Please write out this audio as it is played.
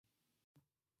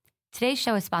Today's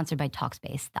show is sponsored by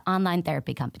Talkspace, the online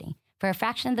therapy company. For a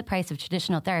fraction of the price of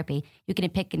traditional therapy, you can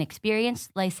pick an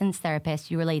experienced, licensed therapist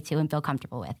you relate to and feel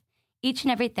comfortable with. Each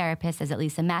and every therapist has at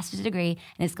least a master's degree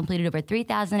and has completed over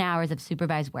 3,000 hours of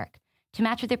supervised work. To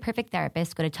match with your perfect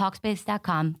therapist, go to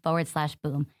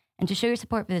Talkspace.com/boom. And to show your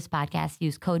support for this podcast,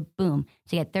 use code BOOM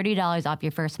to get $30 off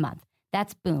your first month.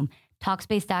 That's BOOM.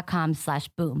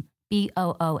 Talkspace.com/boom.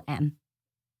 BOOM.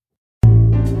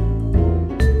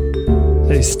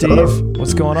 Hey, Steve.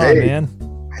 What's going on, man?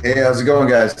 Hey, how's it going,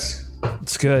 guys?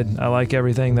 It's good. I like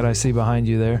everything that I see behind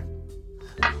you there.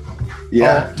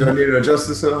 Yeah, do I need to adjust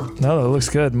this at all? No, it looks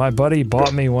good. My buddy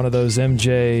bought me one of those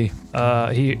MJ.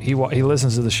 He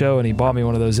listens to the show and he bought me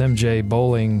one of those MJ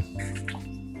bowling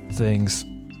things.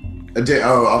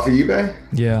 Off of eBay?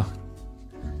 Yeah.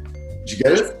 Did you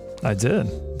get it? I did.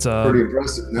 It's pretty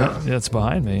impressive. No? Yeah, it's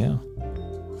behind me. Yeah.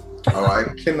 Oh, I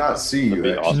cannot see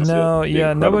you. Awesome. No,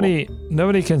 yeah, nobody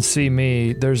can see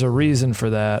me. There's a reason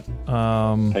for that.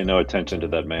 Pay no attention to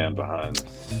that man behind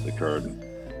the curtain.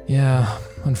 Yeah,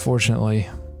 unfortunately.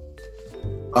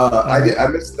 I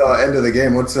missed the end of the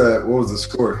game. What was the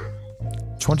score?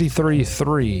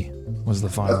 23-3 was the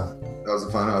final. That was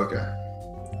the final. Okay.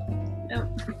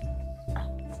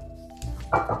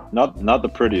 Not the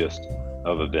prettiest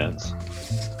of events.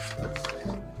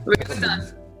 We got it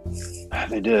done.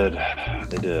 They did.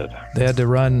 They had to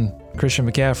run Christian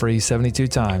McCaffrey 72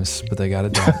 times, but they got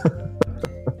it done.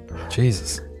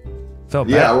 Jesus. Felt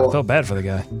bad for the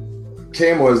guy.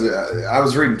 Cam was, I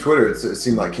was reading Twitter. It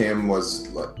seemed like Cam was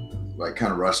like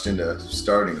kind of rushed into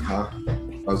starting, huh?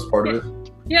 That was part of it?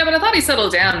 Yeah, but I thought he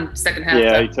settled down second half.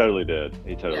 Yeah, he totally did.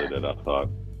 I thought.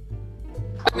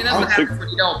 I mean, that's what happens when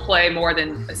you don't play more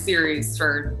than a series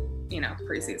for,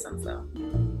 preseason, so.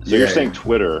 So you're saying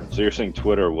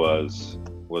Twitter was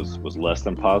less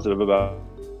than positive about?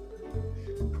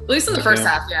 At least in the first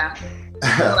half, yeah.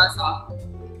 That's what I saw.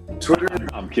 Twitter.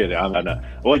 I'm kidding. I'm not.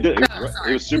 Well, it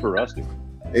was super rusty.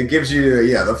 It gives you,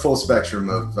 the full spectrum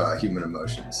of human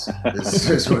emotions,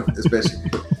 especially.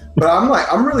 But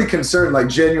I'm really concerned,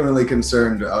 genuinely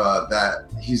concerned that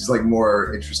he's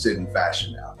more interested in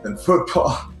fashion now than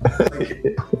football.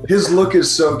 His look is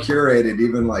so curated,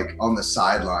 even on the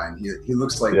sideline. He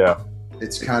looks like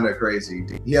it's kind of crazy.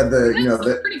 He had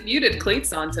the pretty muted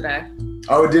cleats on today.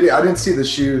 Oh, did he? I didn't see the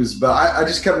shoes, but I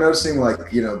just kept noticing the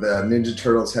Ninja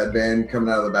Turtles headband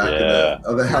coming out of the back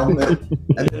of the helmet,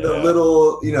 and then the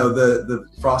little the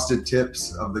frosted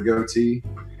tips of the goatee.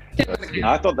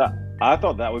 I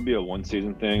thought that would be a one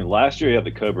season thing. Last year he had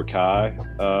the Cobra Kai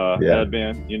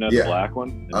headband, the black one.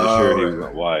 And this year he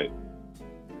went white.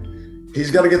 He's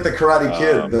got to get the Karate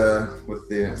Kid with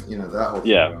the that whole thing.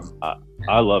 Yeah,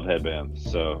 I love headbands,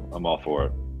 so I'm all for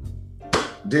it.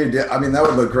 Dude, I mean that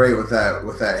would look great with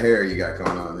that hair you got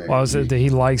going on there. Well, is it that he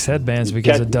likes headbands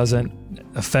because it doesn't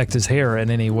affect his hair in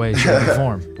any way, shape, or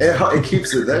form? It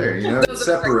keeps it there, it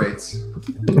separates.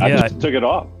 I just took it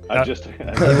off.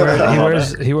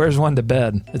 He wears one to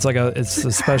bed. It's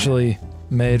especially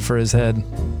made for his head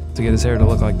to get his hair to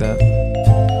look like that.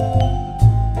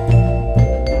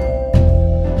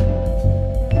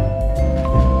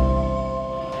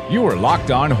 You are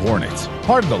Locked On Hornets,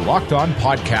 part of the Locked On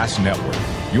Podcast Network.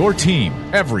 Your team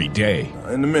every day.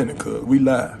 In a minute, cuz we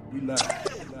live.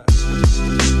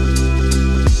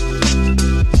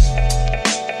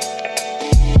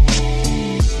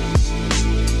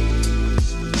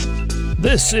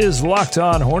 This is Locked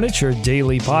On Hornets, your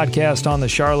daily podcast on the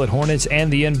Charlotte Hornets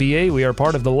and the NBA. We are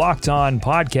part of the Locked On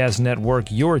Podcast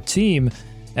Network, your team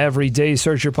every day.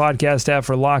 Search your podcast app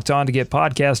for Locked On to get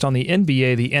podcasts on the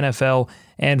NBA, the NFL,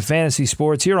 and fantasy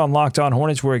sports. Here on Locked On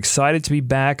Hornets, we're excited to be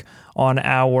back on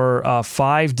our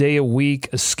 5-day-a-week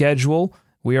schedule.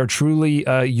 We are truly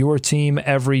your team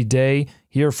every day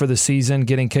here for the season,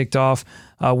 getting kicked off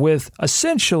with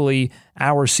essentially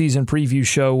our season preview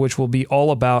show, which will be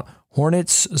all about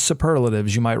Hornets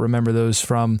superlatives. You might remember those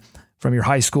from your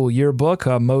high school yearbook.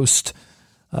 Most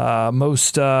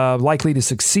likely to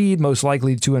succeed, most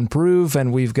likely to improve,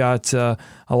 and we've got a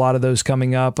lot of those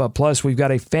coming up. Plus, we've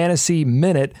got a fantasy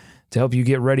minute to help you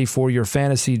get ready for your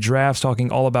fantasy drafts,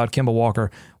 talking all about Kemba Walker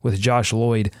with Josh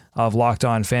Lloyd of Locked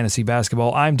On Fantasy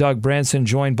Basketball. I'm Doug Branson,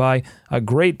 joined by a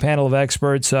great panel of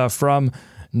experts from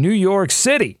New York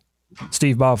City.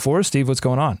 Steve Bob Forrest. Steve, what's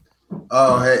going on?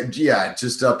 Oh, hey, yeah,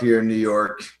 just up here in New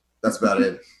York. That's about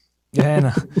it.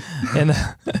 And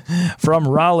from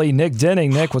Raleigh, Nick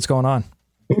Denning. Nick, what's going on?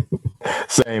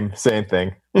 Same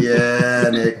thing. Yeah,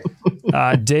 Nick.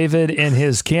 David in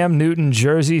his Cam Newton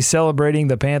jersey celebrating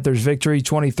the Panthers' victory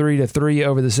 23-3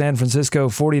 over the San Francisco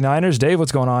 49ers. Dave,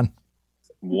 what's going on?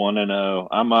 1-0.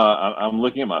 I'm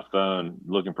looking at my phone,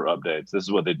 looking for updates. This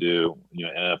is what they do.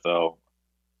 NFL.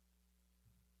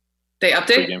 They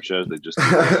update game shows. They just.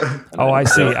 I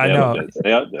see. I know. They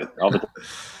update all the time.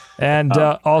 And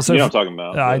also, you know what I'm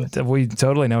talking about. We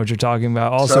totally know what you're talking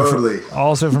about.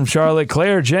 Also from Charlotte,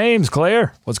 Claire James.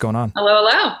 Claire, what's going on?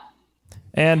 Hello.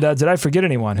 And did I forget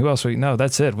anyone? Who else? No,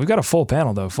 that's it. We've got a full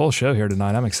panel, though. Full show here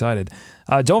tonight. I'm excited.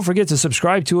 Don't forget to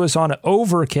subscribe to us on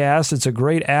Overcast. It's a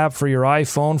great app for your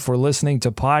iPhone for listening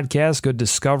to podcasts. Good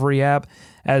discovery app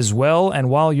as well. And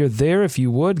while you're there, if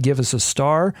you would, give us a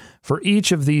star for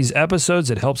each of these episodes.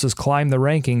 It helps us climb the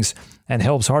rankings and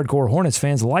helps hardcore Hornets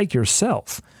fans like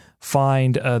yourself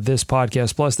find this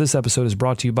podcast. Plus, this episode is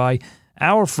brought to you by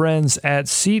our friends at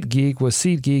SeatGeek. With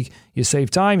SeatGeek, you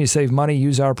save time, you save money.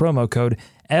 Use our promo code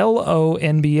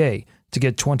LONBA to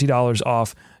get $20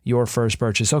 off your first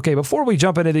purchase. Okay, before we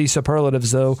jump into these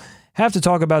superlatives, though, have to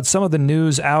talk about some of the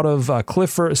news out of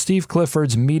Steve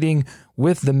Clifford's meeting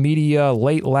with the media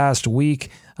late last week.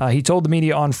 He told the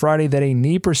media on Friday that a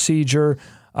knee procedure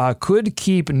could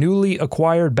keep newly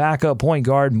acquired backup point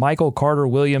guard Michael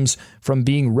Carter-Williams from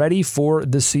being ready for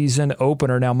the season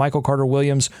opener. Now, Michael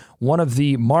Carter-Williams, one of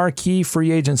the marquee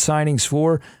free agent signings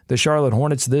for the Charlotte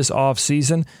Hornets this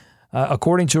offseason.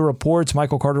 According to reports,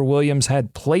 Michael Carter-Williams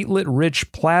had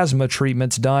platelet-rich plasma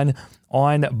treatments done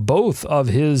on both of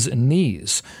his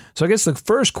knees. So I guess the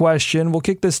first question, we'll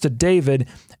kick this to David.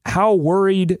 How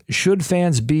worried should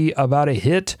fans be about a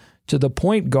hit to the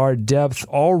point guard depth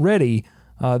already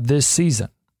this season?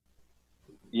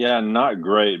 Yeah, not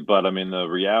great, but I mean, the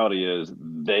reality is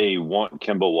they want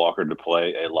Kemba Walker to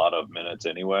play a lot of minutes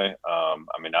anyway.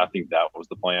 I think that was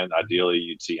the plan. Ideally,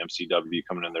 you'd see MCW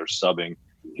coming in there subbing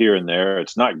here and there.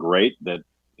 It's not great that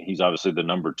he's obviously the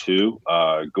number 2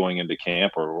 going into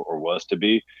camp or was to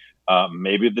be.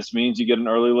 Maybe this means you get an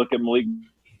early look at Malik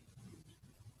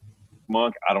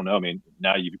Monk. I don't know. I mean,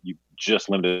 now you just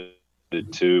limited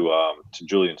it to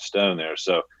Julian Stone there.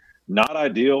 So not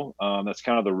ideal. That's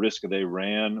kind of the risk they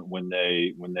ran when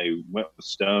they went with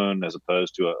Stone as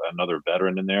opposed to another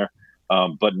veteran in there.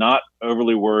 But not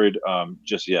overly worried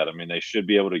just yet. I mean, they should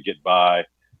be able to get by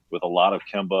with a lot of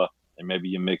Kemba, and maybe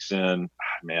you mix in,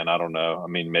 I don't know. I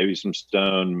mean, maybe some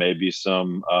Stone, maybe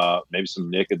some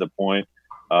Nick at the point,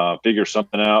 figure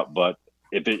something out. But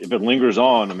if it lingers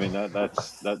on, I mean,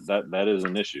 that is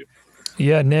an issue.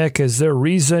 Yeah, Nick, is there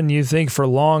reason you think for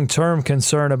long-term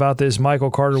concern about this Michael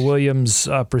Carter-Williams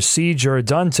procedure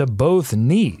done to both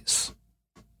knees?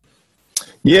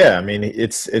 Yeah, I mean,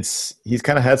 he's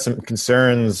kind of had some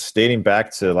concerns dating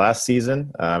back to last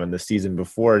season and the season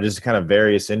before, just kind of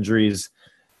various injuries.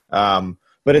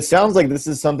 But it sounds like this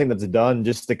is something that's done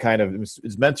just to kind of,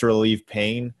 it's meant to relieve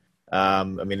pain.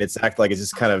 It's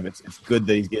just kind of, it's good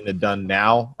that he's getting it done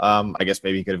now. I guess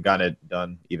maybe he could have gotten it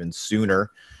done even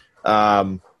sooner.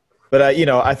 But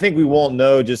I think we won't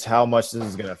know just how much this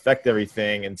is going to affect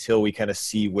everything until we kind of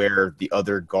see where the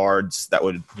other guards that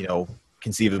would,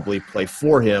 conceivably play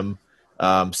for him,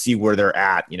 see where they're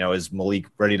at. Is Malik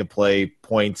ready to play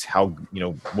points? How,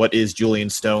 what is Julian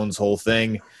Stone's whole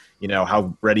thing?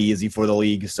 How ready is he for the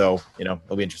league? So, it'll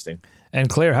be interesting. And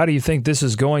Claire, how do you think this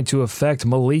is going to affect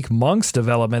Malik Monk's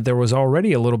development? There was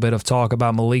already a little bit of talk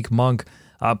about Malik Monk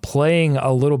playing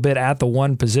a little bit at the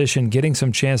one position, getting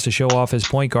some chance to show off his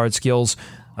point guard skills.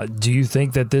 Do you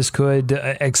think that this could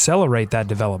accelerate that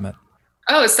development?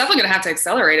 Oh, it's definitely going to have to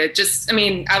accelerate it. Just,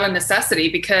 out of necessity,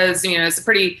 because, it's a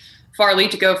pretty far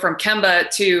leap to go from Kemba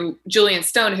to Julian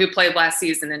Stone, who played last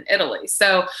season in Italy.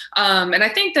 So, and I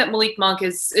think that Malik Monk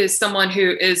is someone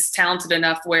who is talented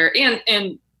enough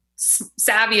and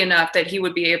savvy enough that he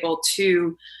would be able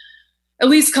to at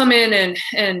least come in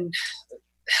and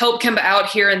help Kemba out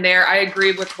here and there. I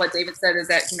agree with what David said, is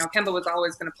that, Kemba was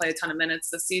always going to play a ton of minutes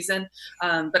this season.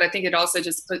 But I think it also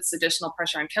just puts additional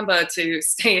pressure on Kemba to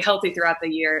stay healthy throughout the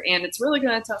year. And it's really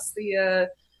going to test the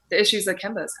issues that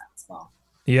Kemba has had as well.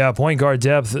 Yeah, point guard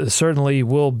depth certainly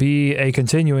will be a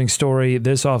continuing story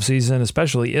this offseason,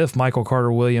 especially if Michael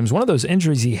Carter-Williams, one of those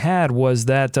injuries he had was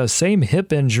that same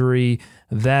hip injury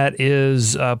that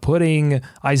is putting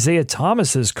Isaiah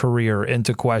Thomas's career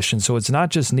into question. So it's not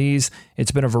just knees.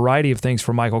 It's been a variety of things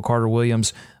for Michael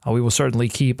Carter-Williams. We will certainly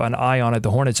keep an eye on it.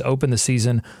 The Hornets open the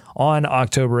season on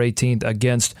October 18th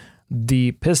against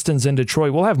the Pistons in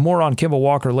Detroit. We'll have more on Kemba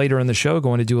Walker later in the show,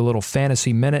 going to do a little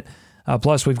fantasy minute.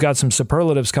 Plus, we've got some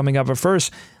superlatives coming up. But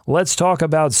first, let's talk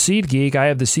about SeatGeek. I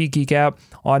have the SeatGeek app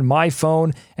on my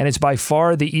phone, and it's by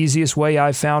far the easiest way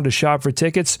I've found to shop for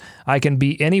tickets. I can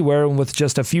be anywhere, and with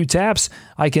just a few taps,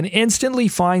 I can instantly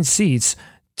find seats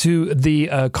to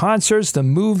the concerts, the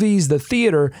movies, the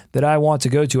theater that I want to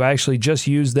go to. I actually just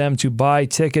used them to buy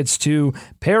tickets to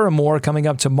Paramore coming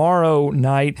up tomorrow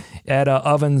night at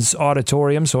Ovens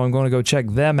Auditorium. So I'm going to go check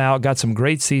them out. Got some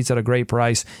great seats at a great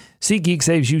price. SeatGeek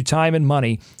saves you time and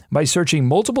money by searching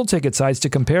multiple ticket sites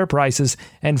to compare prices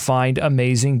and find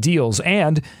amazing deals.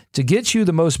 And to get you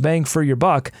the most bang for your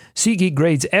buck, SeatGeek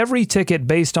grades every ticket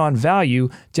based on value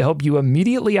to help you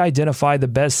immediately identify the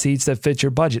best seats that fit your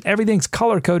budget. Everything's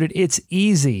color-coded. It's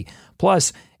easy.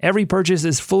 Plus, every purchase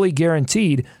is fully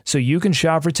guaranteed, so you can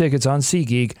shop for tickets on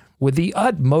SeatGeek with the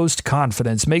utmost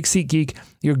confidence. Make SeatGeek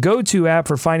your go-to app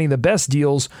for finding the best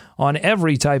deals on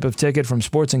every type of ticket, from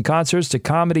sports and concerts to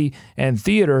comedy and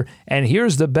theater. And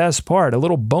here's the best part, a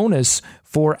little bonus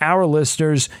for our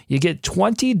listeners. You get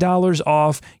 $20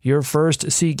 off your first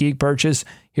SeatGeek purchase.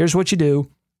 Here's what you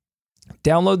do.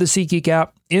 Download the SeatGeek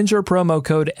app, enter promo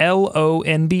code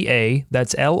LONBA,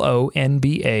 that's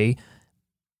LONBA,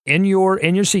 in your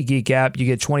SeatGeek app. You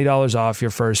get $20 off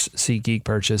your first SeatGeek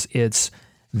purchase. It's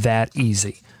that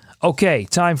easy. Okay,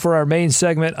 time for our main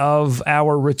segment of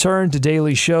our return to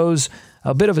daily shows.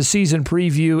 A bit of a season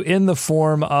preview in the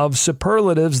form of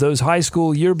superlatives, those high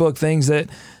school yearbook things that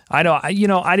I know,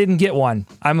 I didn't get one.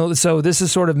 So this is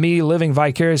sort of me living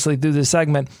vicariously through this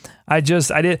segment. I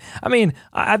think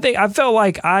I felt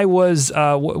like I was,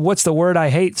 what's the word I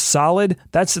hate? Solid.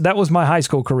 That was my high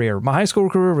school career. My high school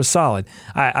career was solid.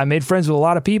 I made friends with a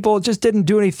lot of people. Just didn't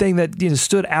do anything that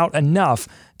stood out enough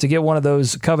to get one of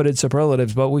those coveted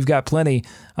superlatives. But we've got plenty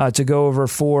to go over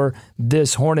for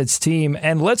this Hornets team.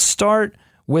 And let's start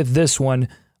with this one.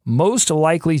 Most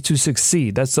likely to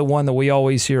succeed. That's the one that we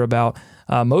always hear about.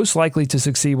 Most likely to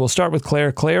succeed. We'll start with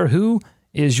Claire. Claire, who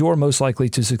is your most likely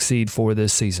to succeed for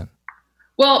this season?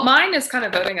 Well, mine is kind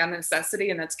of voting on necessity,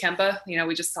 and that's Kemba.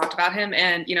 We just talked about him,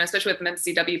 and especially with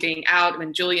MCW being out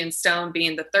and Julian Stone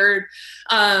being the third.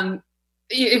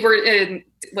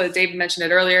 What David mentioned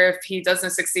it earlier. If he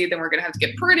doesn't succeed, then we're going to have to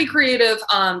get pretty creative.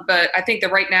 But I think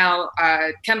that right now,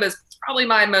 Kemba is probably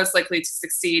my most likely to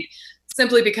succeed,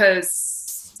 simply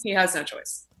because he has no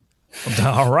choice.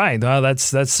 All right. That's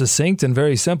succinct and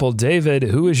very simple. David,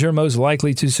 who is your most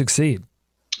likely to succeed?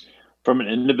 From an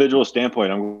individual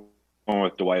standpoint, I'm going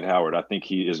with Dwight Howard. I think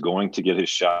he is going to get his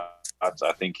shots.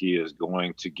 I think he is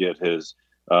going to get his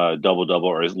double-double,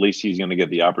 or at least he's going to get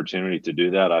the opportunity to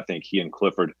do that. I think he and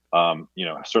Clifford,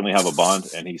 certainly have a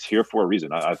bond, and he's here for a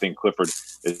reason. I think Clifford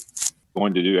is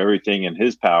going to do everything in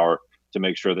his power to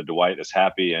make sure that Dwight is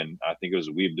happy. And I think, as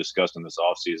we've discussed in this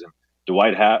offseason,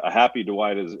 a happy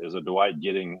Dwight is a Dwight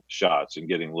getting shots and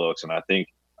getting looks. And I think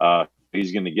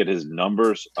he's going to get his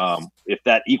numbers. If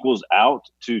that equals out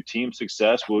to team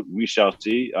success, we shall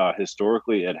see.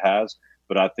 Historically, it has.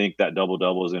 But I think that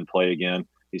double-double is in play again.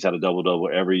 He's had a double-double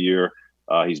every year.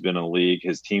 He's been in the league.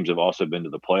 His teams have also been to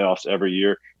the playoffs every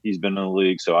year. He's been in the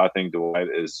league. So I think Dwight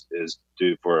is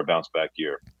due for a bounce-back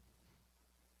year.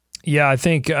 Yeah, I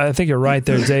think you're right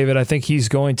there, David. I think he's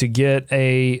going to get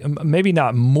maybe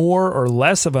not more or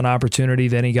less of an opportunity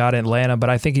than he got in Atlanta,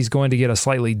 but I think he's going to get a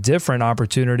slightly different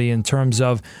opportunity in terms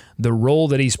of the role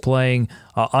that he's playing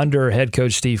under head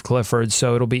coach Steve Clifford.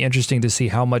 So it'll be interesting to see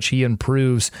how much he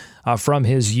improves from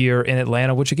his year in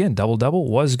Atlanta, which, again,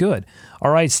 double-double was good. All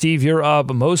right, Steve, you're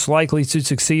up. Most likely to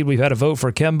succeed. We've had a vote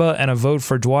for Kemba and a vote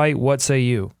for Dwight. What say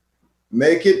you?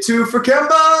 Make it 2 for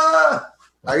Kemba!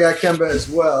 I got Kemba as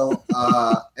well.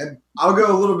 And I'll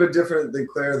go a little bit different than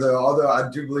Claire, though, although I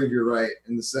do believe you're right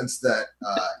in the sense that,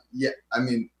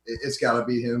 it's got to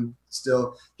be him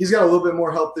still. He's got a little bit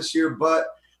more help this year, but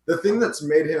the thing that's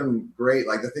made him great,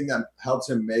 like the thing that helps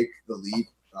him make the leap,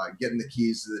 getting the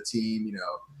keys to the team,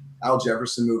 Al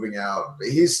Jefferson moving out,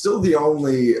 he's still the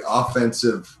only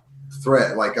offensive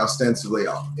threat, like ostensibly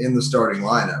in the starting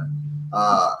lineup.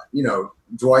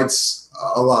 Dwight's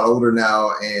a lot older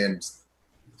now, and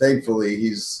thankfully,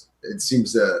 it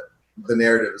seems that the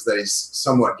narrative is that he's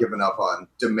somewhat given up on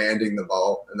demanding the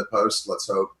ball in the post. Let's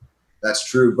hope that's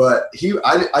true. But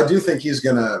I do think he's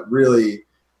going to really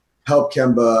help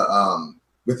Kemba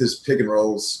with his pick and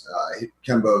rolls.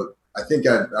 Kemba, I think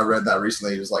I read that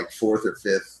recently. He was like 4th or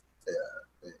 5th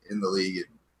in the league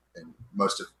in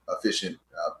most efficient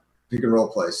pick and roll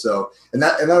play. So, and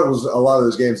that was a lot of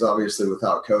those games, obviously,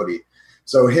 without Cody.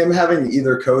 So him having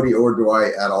either Cody or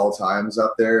Dwight at all times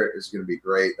out there is going to be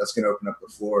great. That's going to open up the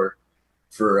floor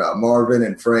for Marvin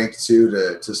and Frank too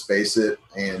to space it.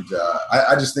 And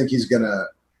I just think he's going to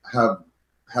have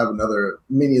another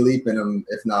mini leap in him,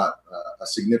 if not a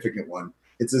significant one.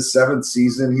 It's his 7th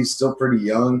season. He's still pretty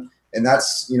young, and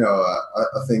that's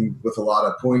a thing with a lot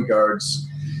of point guards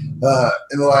in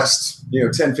the last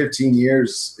 10, 15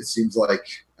 years. It seems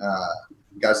like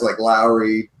guys like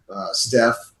Lowry,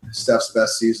 Steph's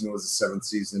best season was the 7th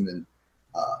season, and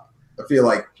I feel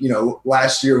like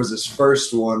last year was his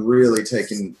first one really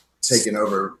taking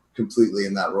over completely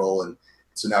in that role, and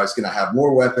so now he's going to have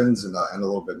more weapons and a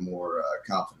little bit more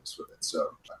confidence with it. So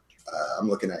I'm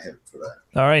looking at him for that.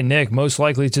 All right, Nick, most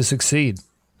likely to succeed.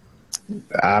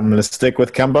 I'm going to stick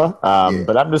with Kemba,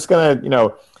 but I'm just going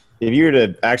to, if you were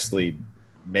to actually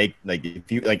make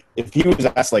if he was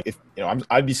asked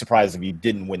I'd be surprised if he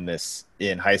didn't win this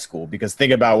in high school, because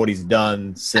think about what he's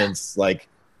done since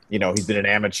he's been an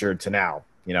amateur to now.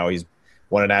 He's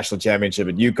won a national championship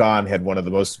at UConn, had one of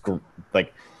the most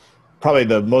probably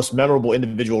the most memorable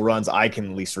individual runs I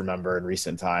can at least remember in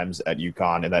recent times at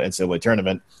UConn in that NCAA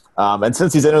tournament. And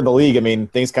since he's entered the league, I mean,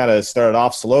 things kind of started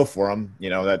off slow for him.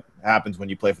 That happens when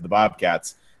you play for the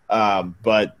Bobcats.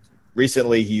 But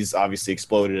recently he's obviously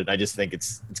exploded, and I just think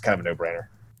it's kind of a no-brainer.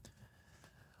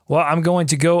 Well, I'm going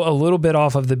to go a little bit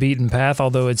off of the beaten path,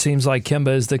 although it seems like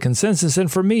Kemba is the consensus.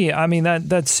 And for me, I mean,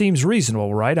 that seems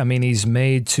reasonable, right? I mean, he's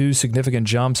made 2 significant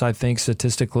jumps, I think,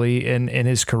 statistically in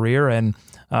his career, and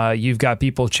you've got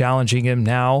people challenging him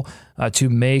now to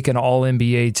make an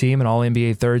All-NBA team, an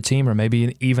All-NBA third team, or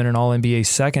maybe even an All-NBA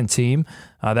second team.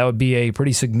 That would be a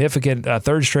pretty significant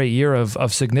third straight year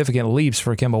of significant leaps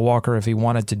for Kemba Walker if he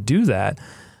wanted to do that.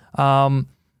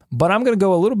 But I'm going to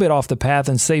go a little bit off the path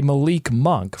and say Malik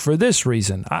Monk for this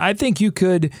reason. I think you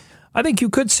could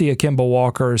see a Kemba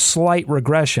Walker slight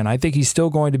regression. I think he's still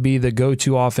going to be the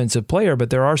go-to offensive player, but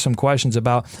there are some questions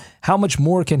about how much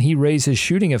more can he raise his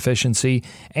shooting efficiency,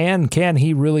 and can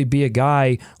he really be a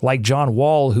guy like John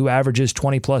Wall who averages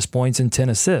 20-plus points and 10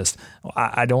 assists?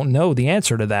 I don't know the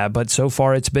answer to that, but so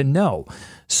far it's been no.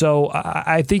 So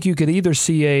I think you could either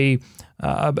see a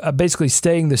basically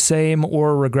staying the same or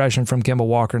a regression from Kemba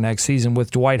Walker next season. With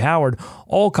Dwight Howard,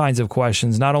 all kinds of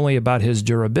questions, not only about his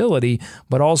durability,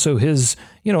 but also his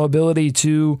ability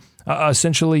to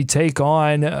essentially take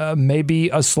on maybe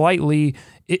a slightly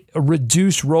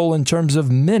reduced role in terms of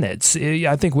minutes.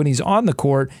 I think when he's on the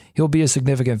court, he'll be a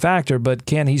significant factor, but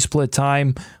can he split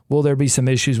time? Will there be some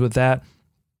issues with that?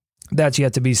 That's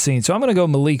yet to be seen. So I'm going to go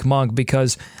Malik Monk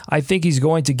because I think he's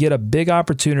going to get a big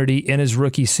opportunity in his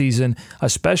rookie season,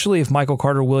 especially if Michael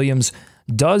Carter-Williams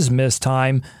does miss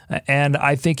time. And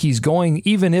I think he's going,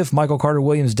 even if Michael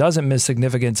Carter-Williams doesn't miss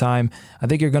significant time, I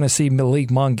think you're going to see Malik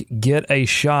Monk get a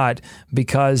shot,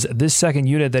 because this second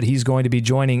unit that he's going to be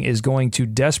joining is going to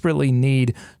desperately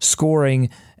need scoring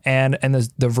and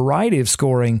the variety of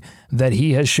scoring that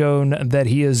he has shown that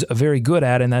he is very good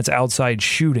at, and that's outside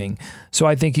shooting. So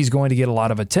I think he's going to get a lot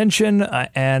of attention,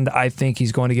 and I think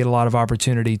he's going to get a lot of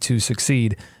opportunity to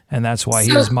succeed, and that's why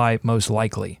he is my most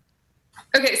likely.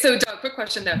 Okay, so Doug, quick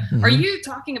question though. Mm-hmm. Are you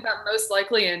talking about most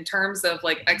likely in terms of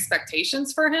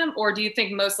expectations for him, or do you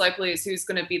think most likely is who's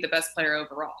going to be the best player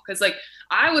overall? Because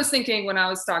I was thinking when I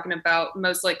was talking about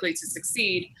most likely to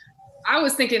succeed, I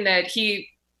was thinking that he,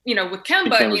 with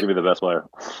Kemba, Kemba's gonna be the best player.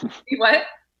 What?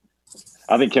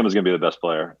 I think Kemba's gonna be the best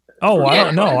player. Oh, I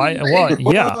don't know.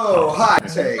 Yeah. Oh, hot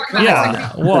take.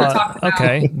 Yeah. Well,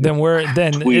 okay. Then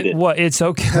it's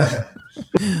okay.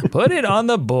 Put it on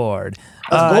the board.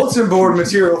 Bulletin board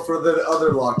material for the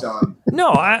other Locked On.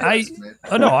 No,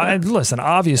 listen,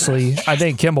 obviously, I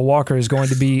think Kemba Walker is going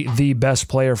to be the best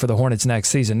player for the Hornets next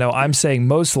season. No, I'm saying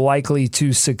most likely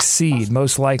to succeed,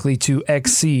 most likely to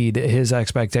exceed his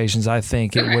expectations. I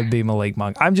think it would be Malik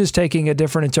Monk. I'm just taking a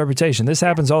different interpretation. This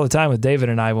happens all the time with David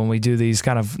and I when we do these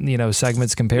kind of,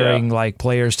 segments comparing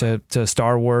players to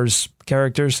Star Wars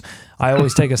characters. I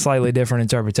always take a slightly different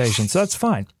interpretation. So that's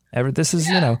fine. This is,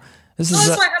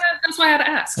 that's why I had to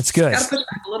ask. That's good. Got to push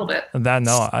back a little bit.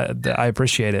 I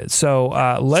appreciate it. So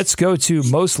let's go to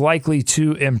most likely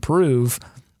to improve.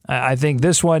 I think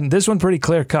this one pretty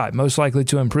clear cut. Most likely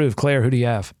to improve. Claire, who do you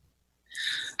have?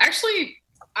 Actually,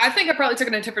 I think I probably took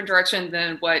it in a different direction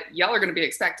than what y'all are going to be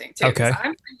expecting too. Okay.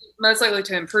 I'm thinking most likely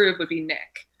to improve would be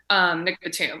Nick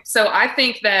Batum. So I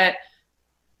think that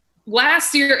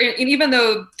last year, and even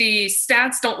though the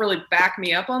stats don't really back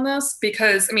me up on this,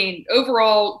 because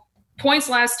overall points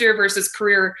last year versus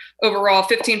career overall,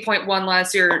 15.1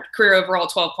 last year, career overall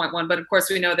 12.1. But of course,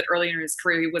 we know that earlier in his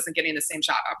career, he wasn't getting the same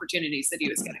shot opportunities that he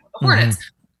was getting with the Hornets,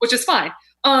 which is fine.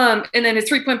 And then his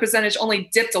 3-point percentage only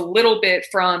dipped a little bit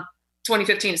from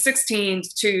 2015 to 16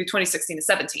 to 2016 to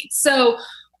 17. So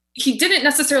he didn't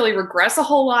necessarily regress a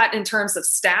whole lot in terms of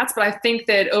stats, but I think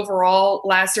that overall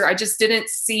last year, I just didn't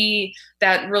see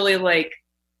that really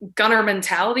gunner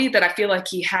mentality that I feel like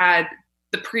he had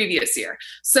the previous year.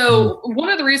 So one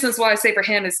of the reasons why I say for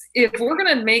him is if we're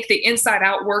going to make the inside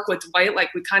out work with Dwight,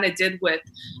 like we kind of did with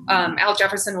Al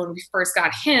Jefferson when we first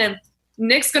got him,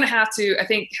 Nick's going to have to, I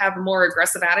think, have a more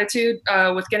aggressive attitude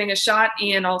with getting a shot,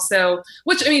 and also,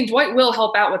 which, I mean, Dwight will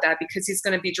help out with that because he's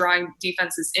going to be drawing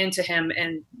defenses into him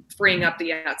and freeing up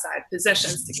the outside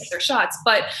positions to get their shots.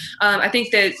 But I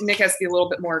think that Nick has to be a little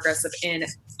bit more aggressive in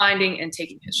finding and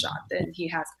taking his shot than he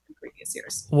has in previous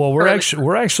years. Well,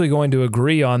 we're actually going to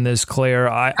agree on this,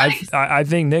 Claire. I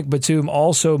think Nick Batum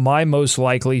also my most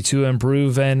likely to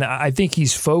improve, and I think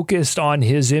he's focused on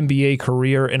his NBA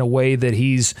career in a way that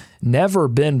he's never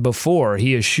been before.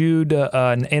 He eschewed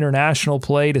an international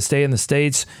play to stay in the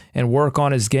States and work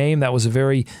on his game. That was a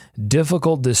very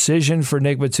difficult decision for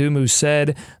Nick Batum, who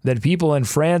said that people in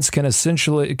France can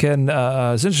essentially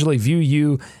view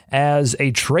you as a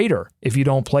traitor if you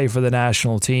don't play for the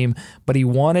national team. But he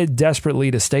wanted desperately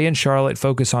to stay in Charlotte,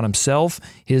 focus on himself,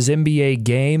 his NBA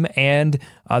game, and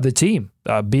the team,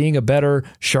 being a better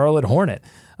Charlotte Hornet.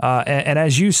 And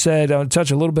as you said, I'll touch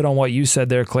a little bit on what you said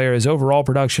there, Claire. His overall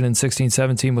production in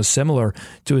 16-17 was similar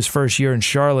to his first year in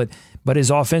Charlotte, but his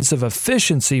offensive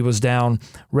efficiency was down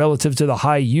relative to the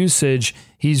high usage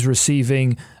he's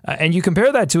receiving. And you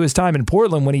compare that to his time in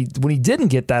Portland when he didn't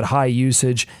get that high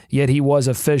usage, yet he was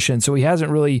efficient. So he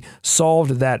hasn't really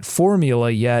solved that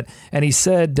formula yet. And he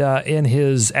said in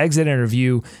his exit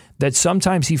interview that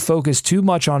sometimes he focused too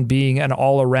much on being an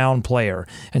all-around player.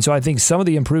 And so I think some of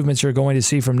the improvements you're going to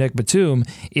see from Nick Batum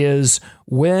is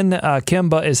when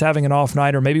Kemba is having an off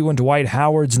night, or maybe when Dwight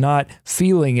Howard's not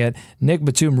feeling it, Nick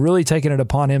Batum really taking it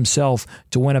upon himself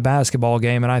to win a basketball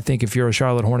game. And I think if you're a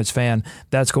Charlotte Hornets fan,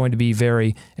 that's going to be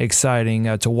very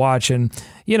exciting to watch. And,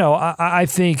 you know, I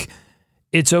think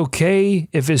it's okay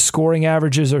if his scoring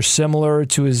averages are similar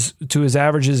to his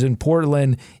averages in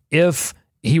Portland if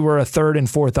he were a third and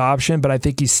fourth option, but I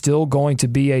think he's still going to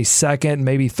be a second,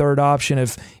 maybe third option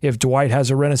if Dwight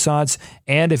has a renaissance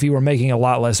and if he were making a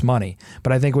lot less money.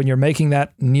 But I think when you're making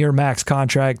that near max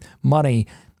contract money,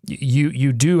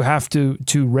 you do have to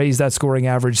raise that scoring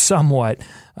average somewhat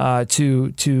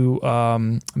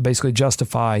to basically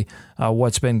justify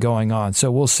what's been going on.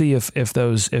 So we'll see if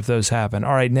those happen.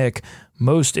 All right, Nick,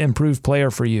 most improved player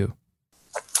for you.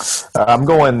 I'm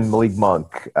going Malik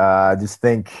Monk. I just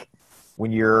think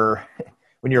when you're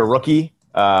a rookie,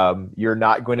 you're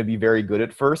not going to be very good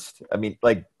at first. I mean,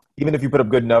 like, even if you put up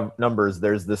good numbers,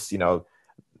 there's this,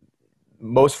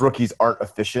 most rookies aren't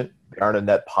efficient. They aren't a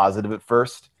net positive at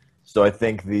first. So I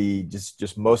think the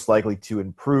just most likely to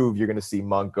improve, you're going to see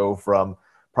Monk go from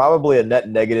probably a net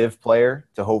negative player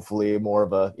to hopefully more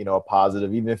of a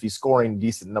positive. Even if he's scoring a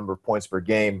decent number of points per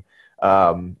game,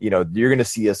 you're going to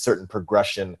see a certain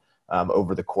progression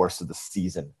over the course of the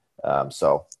season.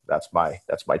 So that's my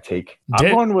take.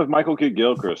 I'm going with Michael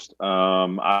Kidd-Gilchrist.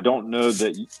 I don't know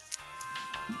that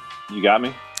you got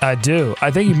me. I do.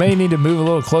 I think you may need to move a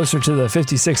little closer to the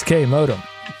 56K modem.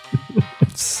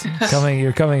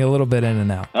 You're coming a little bit in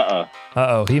and out.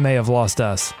 Uh-oh. He may have lost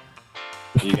us.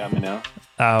 You got me now?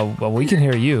 Well, we can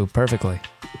hear you perfectly.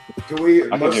 Can we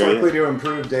most likely to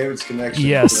improve David's connection?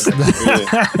 Yes.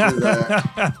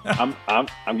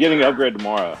 I'm getting an upgrade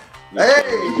tomorrow. Hey!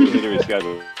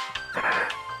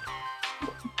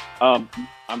 I'm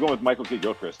going with Michael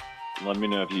Kidd-Gilchrist. Let me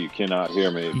know if you cannot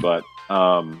hear me, but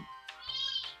you're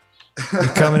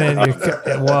coming in.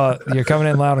 You're coming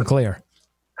in loud and clear.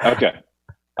 Okay.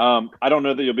 I don't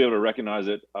know that you'll be able to recognize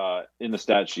it in the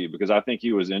stat sheet because I think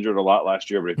he was injured a lot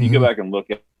last year. But if you go back and look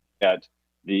at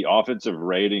the offensive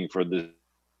rating for this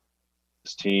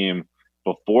team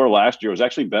before last year, it was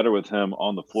actually better with him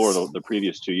on the floor the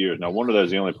previous 2 years. Now, one of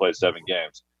those, he only played 7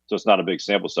 games, so it's not a big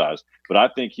sample size. But I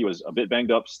think he was a bit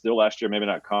banged up still last year, maybe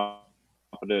not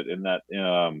confident in that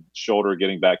shoulder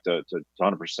getting back to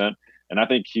 100%. And I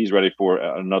think he's ready for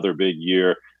another big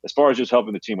year as far as just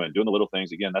helping the team win, doing the little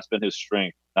things. Again, that's been his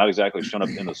strength, not exactly shown up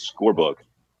in the scorebook,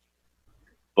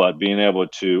 but being able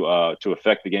to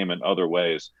affect the game in other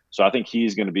ways. So I think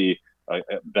he's going to be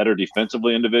better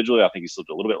defensively individually. I think he slipped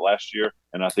a little bit last year,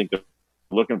 and I think they're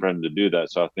looking for him to do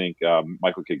that. So I think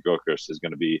Michael Kidd-Gilchrist is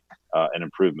going to be an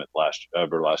improvement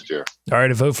over last year. All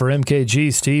right, a vote for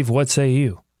MKG. Steve, what say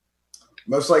you?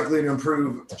 Most likely to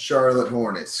improve Charlotte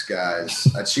Hornets, guys.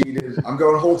 I cheated. I'm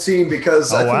going whole team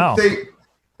because I think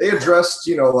they addressed,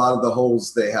 a lot of the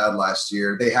holes they had last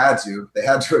year. They had to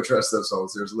address those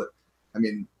holes.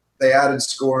 They added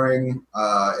scoring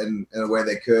in a way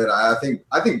they could. I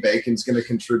think Bacon's going to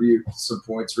contribute some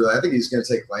points. Really, I think he's going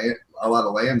to take a lot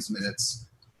of Lamb's minutes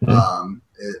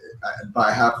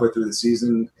by halfway through the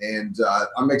season, and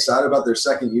I'm excited about their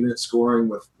second unit scoring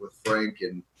with Frank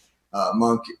and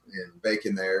Monk and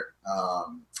Bacon there.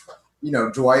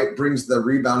 Dwight brings the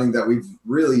rebounding that we've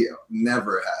really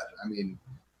never had. I mean,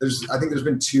 I think there's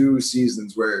been 2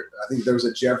 seasons where I think there was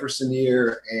a Jefferson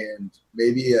year and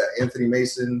maybe a Anthony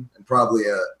Mason and probably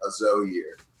a Zoe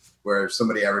year where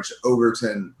somebody averaged over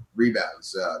 10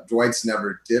 rebounds. Dwight's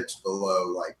never dipped below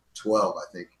like 12,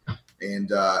 I think. And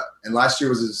last year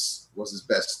was his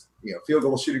best, field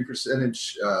goal shooting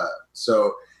percentage.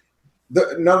 So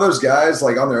none of those guys,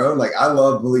 like on their own, like I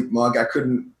love Malik Monk. I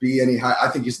couldn't be any high. I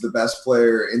think he's the best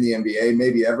player in the NBA,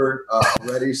 maybe ever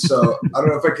already. So I don't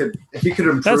know if he could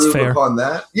improve upon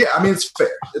that. Yeah, I mean, it's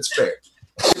fair. It's fair.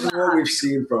 Given what we've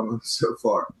seen from him so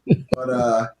far.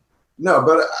 But no,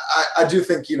 but I do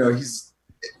think,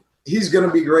 he's going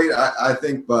to be great, I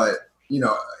think. But,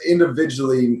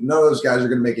 individually, none of those guys are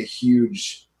going to make a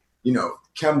huge,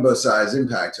 Kemba-size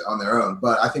impact on their own.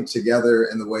 But I think together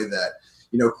in the way that,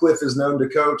 Cliff is known to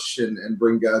coach and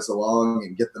bring guys along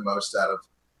and get the most out of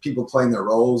people playing their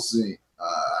roles.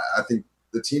 I think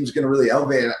the team's going to really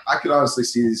elevate. And I could honestly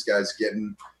see these guys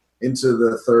getting into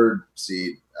the 3rd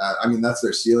seed. I mean, that's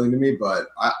their ceiling to me, but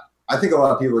I think a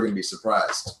lot of people are going to be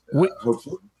surprised,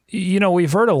 hopefully.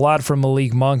 We've heard a lot from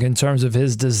Malik Monk in terms of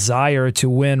his desire to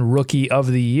win Rookie of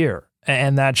the Year.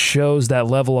 And that shows that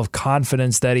level of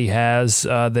confidence that he has,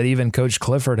 that even Coach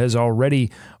Clifford has already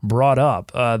brought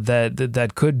up,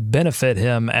 that could benefit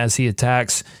him as he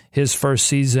attacks his first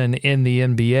season in the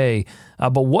NBA.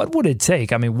 But what would it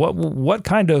take? I mean, what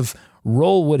kind of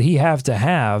role would he have to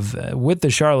have with the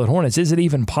Charlotte Hornets? Is it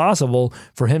even possible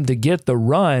for him to get the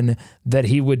run that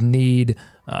he would need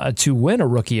to win a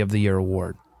Rookie of the Year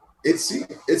award? It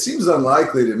seems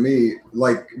unlikely to me,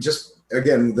 like just –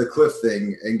 again, the Cliff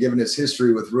thing and given his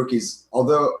history with rookies,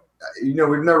 although, we've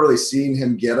never really seen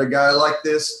him get a guy like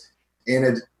this. And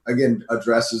it, again,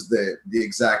 addresses the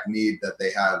exact need that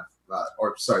they have,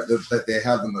 that they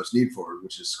have the most need for,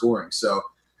 which is scoring. So,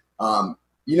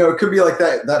 it could be like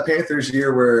that Panthers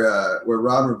year where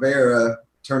Ron Rivera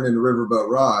turned into Riverboat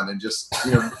Ron and just,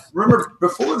 remember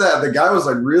before that, the guy was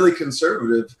like really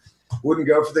conservative, wouldn't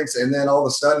go for things. And then all of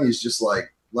a sudden he's just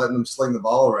like, letting them sling the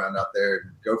ball around out there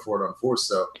and go for it on force.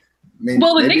 So, the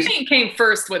nickname came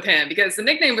first with him because the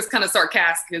nickname was kind of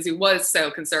sarcastic because he was so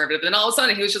conservative. And all of a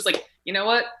sudden he was just like, you know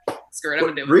what? Screw it, I'm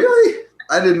going to do it. Really?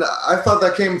 I thought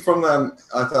that came from them.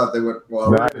 I thought they went,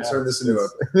 well, we're going to turn this into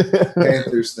a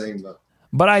Panthers thing.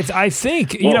 But I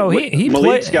think, he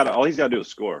Malik's all he's got to do is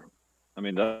score. I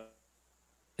mean,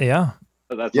 yeah.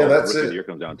 That's all the rookie year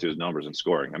comes down to is numbers and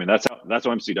scoring. I mean, that's how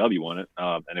MCW won it,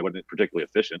 and it wasn't particularly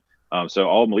efficient. So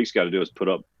all Malik's got to do is put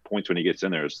up points when he gets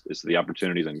in there. Is the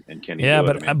opportunities and can he do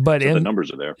it? But the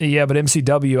numbers are there. Yeah, but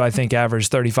MCW I think averaged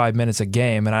 35 minutes a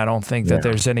game, and I don't think that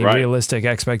there's any realistic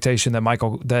expectation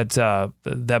that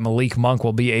that Malik Monk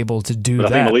will be able to do that. I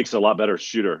think Malik's a lot better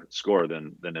scorer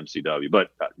than MCW.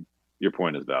 But your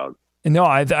point is valid. No,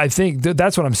 I think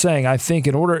that's what I'm saying. I think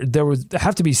there would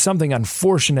have to be something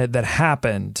unfortunate that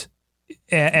happened,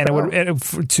 and it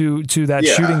would to that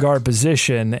shooting guard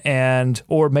position,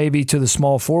 or maybe to the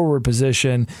small forward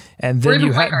position, and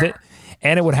then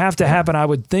and it would have to happen. I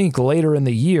would think later in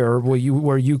the year where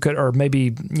you could, or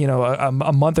maybe a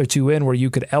month or two in, where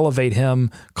you could elevate him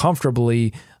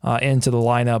comfortably into the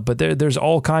lineup. But there's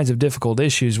all kinds of difficult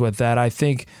issues with that. I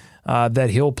think that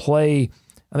he'll play.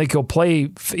 I think he'll play,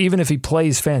 even if he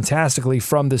plays fantastically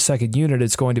from the second unit,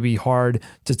 it's going to be hard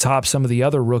to top some of the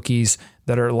other rookies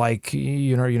that are like,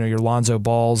 your Lonzo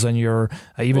Balls and your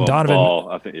even Donovan. Ball,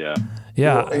 I think, yeah.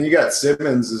 Well, and you got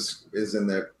Simmons is in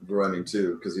there running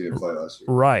too because he didn't play last year.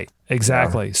 Right,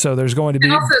 exactly. Yeah. So there's going to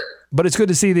be, but it's good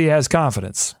to see that he has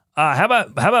confidence. How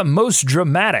about most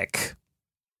dramatic?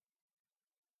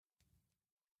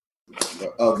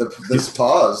 Oh, this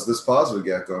pause we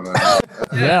got going on.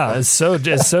 Yeah, it's so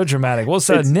dramatic. We'll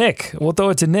say Nick. We'll throw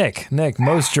it to Nick. Nick,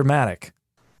 most dramatic.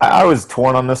 I was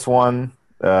torn on this one.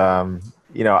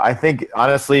 I think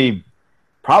honestly,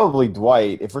 probably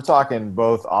Dwight. If we're talking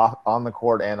both on the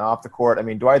court and off the court, I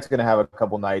mean, Dwight's going to have a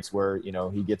couple nights where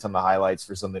he gets on the highlights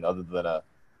for something other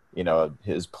than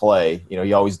his play.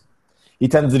 He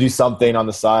tends to do something on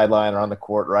the sideline or on the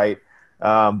court, right?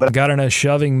 But got in a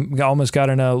shoving, almost got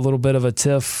in a little bit of a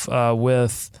tiff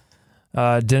with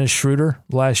Dennis Schroeder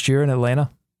last year in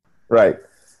Atlanta. Right.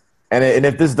 And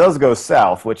if this does go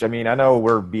south, which, I mean, I know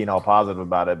we're being all positive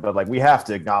about it, but, we have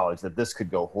to acknowledge that this could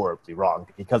go horribly wrong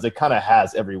because it kind of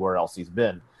has everywhere else he's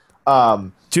been.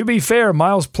 To be fair,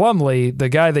 Miles Plumlee, the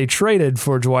guy they traded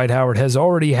for Dwight Howard, has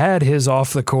already had his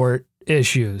off-the-court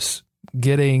issues,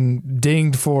 getting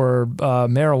dinged for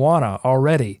marijuana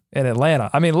already in Atlanta.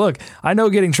 I mean, look, I know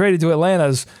getting traded to Atlanta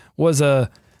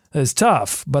is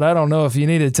tough, but I don't know if you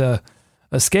needed to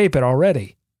escape it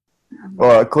already.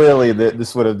 Well, clearly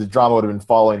the drama would have been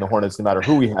following the Hornets no matter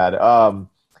who we had.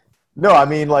 No, I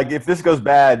mean, like, if this goes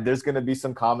bad, there's going to be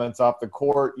some comments off the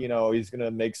court. He's going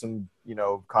to make some,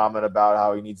 comment about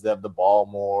how he needs to have the ball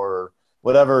more or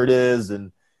whatever it is.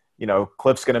 And,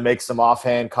 Cliff's going to make some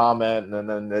offhand comment, and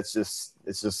then it's just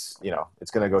it's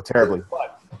going to go terribly.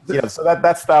 But, so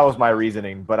that was my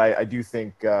reasoning. But I do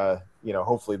think,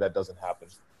 hopefully that doesn't happen.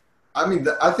 I mean,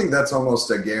 I think that's almost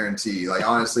a guarantee. Like,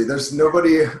 honestly, there's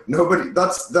nobody.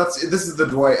 This is the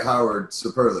Dwight Howard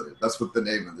superlative. That's what the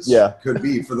name of this could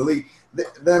be for the league.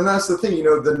 Then that's the thing.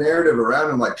 The narrative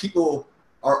around him. Like, people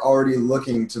are already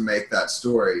looking to make that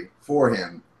story for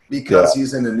him because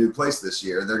he's in a new place this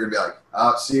year. They're gonna be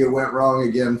like, see, it went wrong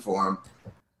again for him.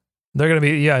 They're going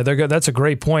to be, that's a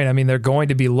great point. I mean, they're going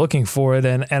to be looking for it.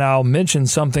 And I'll mention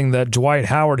something that Dwight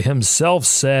Howard himself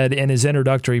said in his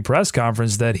introductory press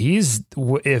conference, that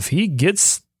if he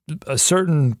gets a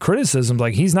certain criticism,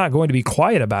 like, he's not going to be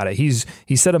quiet about it. He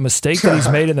said a mistake that he's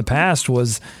made in the past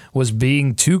was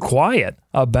being too quiet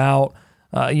about,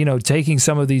 taking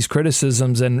some of these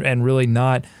criticisms and really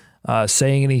not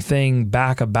saying anything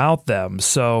back about them.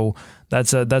 So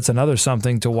that's another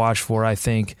something to watch for, I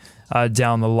think.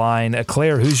 Down the line.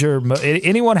 Claire,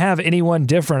 anyone have anyone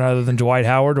different other than Dwight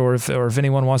Howard, or if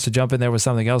anyone wants to jump in there with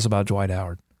something else about Dwight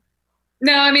Howard?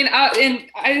 No, I mean,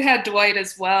 I had Dwight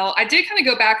as well. I did kind of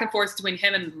go back and forth between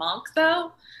him and Monk,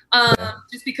 though,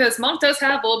 just because Monk does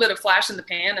have a little bit of flash in the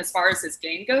pan as far as his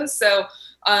game goes. So,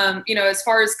 as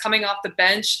far as coming off the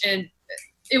bench, and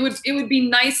it would be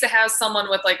nice to have someone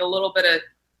with like a little bit of,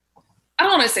 I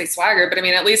don't want to say swagger, but I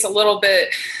mean, at least a little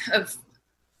bit of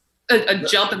a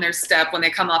jump in their step when they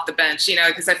come off the bench,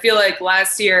 because I feel like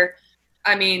last year,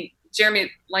 I mean, Jeremy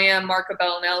Lamb, Marco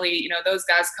Bellinelli, those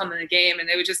guys come in the game and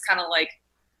they would just kind of like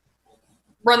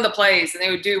run the plays and they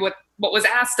would do what was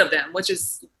asked of them, which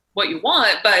is what you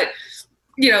want. But,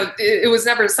 it was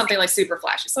never something like super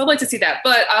flashy. So I'd like to see that.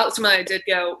 But ultimately I did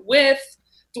go with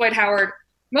Dwight Howard,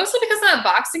 mostly because of that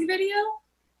boxing video.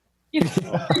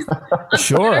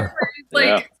 Sure.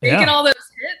 Taking all those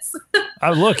hits.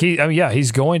 Look,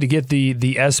 he's going to get the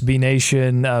SB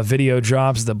Nation video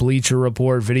drops, the Bleacher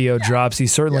Report video drops.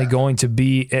 He's certainly going to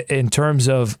be, in terms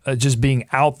of just being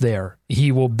out there,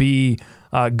 he will be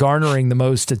garnering the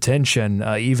most attention,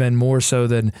 even more so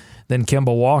than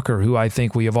Kemba Walker, who I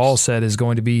think we have all said is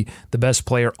going to be the best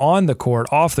player on the court.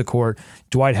 Off the court,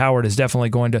 Dwight Howard is definitely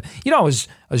going to. I was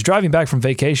driving back from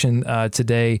vacation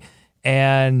today.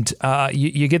 And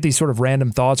you get these sort of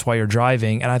random thoughts while you're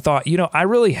driving. And I thought, I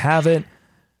really haven't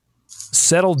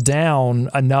settled down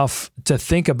enough to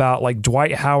think about like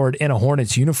Dwight Howard in a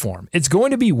Hornets uniform. It's going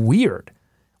to be weird.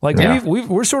 Like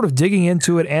we're sort of digging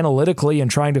into it analytically and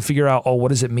trying to figure out, what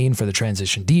does it mean for the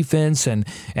transition defense and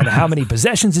how many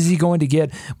possessions is he going to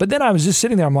get? But then I was just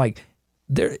sitting there. I'm like,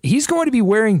 he's going to be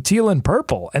wearing teal and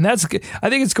purple, and I think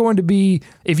it's going to be,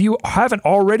 if you haven't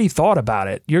already thought about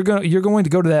it, you're going to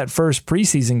go to that first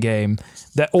preseason game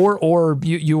or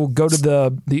you will go to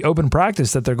the open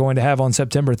practice that they're going to have on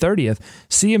September 30th,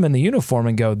 see him in the uniform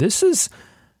and go, this is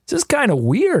kind of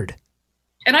weird.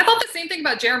 And I thought the same thing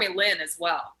about Jeremy Lin as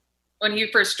well when he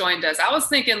first joined us. I was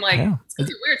thinking it's going to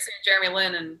be weird seeing Jeremy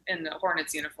Lin in the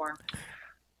Hornets uniform.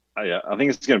 Yeah, I think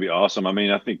it's going to be awesome. I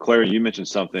mean, I think, Claire, you mentioned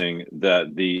something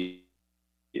that the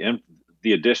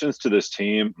additions to this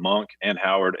team, Monk and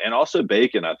Howard, and also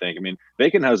Bacon, I think. I mean,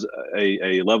 Bacon has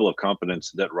a level of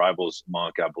confidence that rivals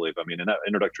Monk, I believe. I mean, in that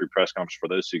introductory press conference for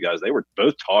those two guys, they were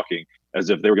both talking as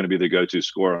if they were going to be the go-to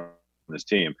scorer on this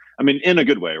team. I mean, in a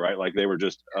good way, right? Like, they were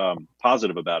just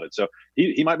positive about it. So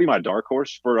he might be my dark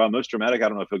horse for most dramatic. I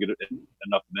don't know if he'll get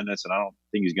enough minutes, and I don't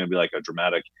think he's going to be like a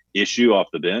dramatic issue off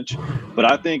the bench. But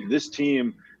I think this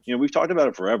team, we've talked about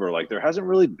it forever. Like, there hasn't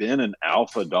really been an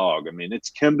alpha dog. I mean,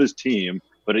 it's Kemba's team,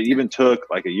 but it even took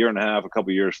like a year and a half, a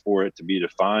couple years for it to be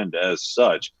defined as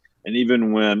such. And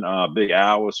even when Big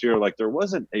Al was here, like, there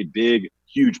wasn't a big,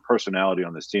 huge personality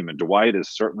on this team. And Dwight is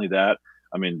certainly that.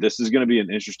 I mean, this is going to be an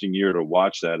interesting year to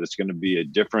watch that. It's going to be a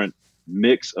different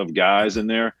mix of guys in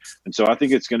there. And so I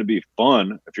think it's going to be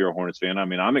fun if you're a Hornets fan. I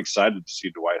mean, I'm excited to see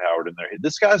Dwight Howard in there.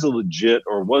 This guy's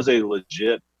was a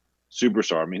legit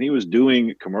superstar. I mean, he was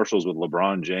doing commercials with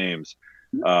LeBron James,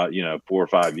 4 or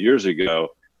 5 years ago.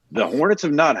 The Hornets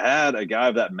have not had a guy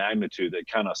of that magnitude that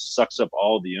kind of sucks up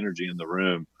all the energy in the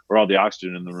room or all the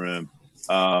oxygen in the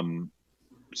room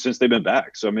since they've been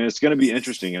back. So, I mean, it's going to be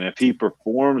interesting. And if he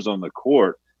performs on the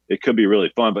court, it could be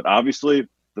really fun. But obviously,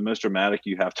 the most dramatic,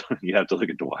 you have to look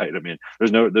at Dwight. I mean,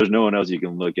 there's no one else you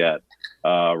can look at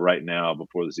right now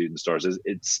before the season starts.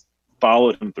 It's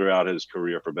followed him throughout his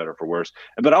career, for better or for worse.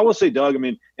 But I will say, Doug, I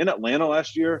mean, in Atlanta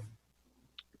last year,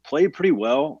 played pretty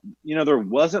well. There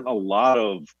wasn't a lot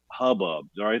of hubbub,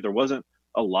 right? There wasn't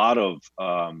a lot of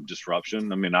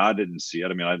disruption. I mean, I didn't see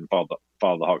it. I mean, I didn't follow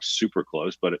the Hawks super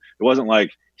close, but it wasn't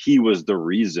like he was the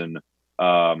reason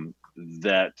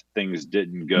that things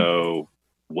didn't go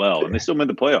well, and they still made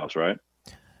the playoffs, right?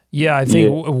 Yeah, I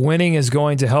think winning is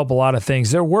going to help a lot of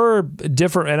things. There were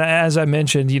different, and as I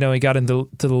mentioned, he got into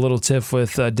the little tiff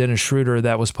with Dennis Schroeder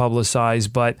that was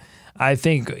publicized, but I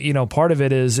think, part of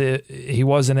it is he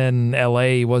wasn't in LA,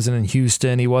 he wasn't in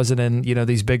Houston, he wasn't in,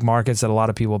 these big markets that a lot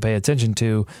of people pay attention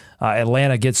to.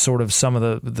 Atlanta gets sort of some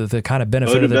of the kind of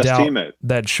benefit of the doubt teammate.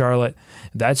 That Charlotte,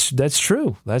 that's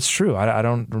true. That's true. I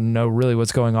don't know really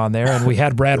what's going on there. And we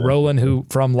had Brad Rowland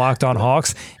from Locked On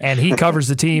Hawks, and he covers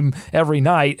the team every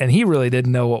night, and he really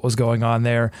didn't know what was going on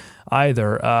there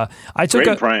either. I took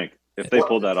Great prank. If they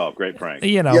pulled that off, great prank.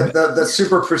 Yeah, that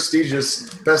super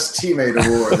prestigious best teammate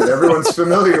award that everyone's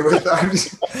familiar with.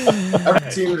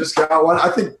 Every team just got one. I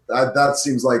think that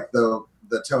seems like the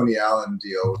Tony Allen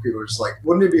deal, where people are just like,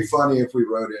 wouldn't it be funny if we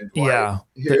wrote in Dwight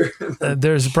here?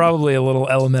 There's probably a little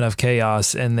element of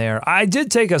chaos in there. I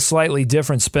did take a slightly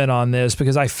different spin on this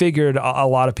because I figured a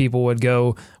lot of people would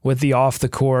go with the off the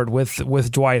court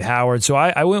with Dwight Howard. So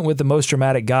I went with the most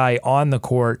dramatic guy on the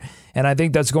court, and I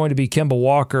think that's going to be Kemba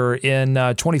Walker. In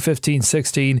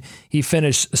 2015-16, he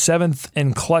finished 7th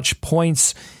in clutch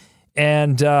points,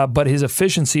 and but his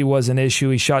efficiency was an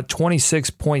issue. He shot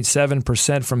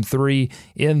 26.7% from three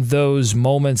in those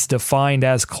moments defined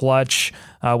as clutch,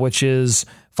 which is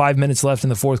 5 minutes left in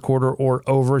the fourth quarter or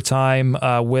overtime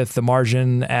with the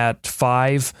margin at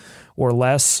 5 or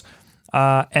less.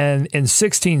 And in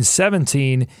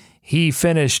 16-17, he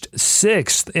finished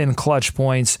 6th in clutch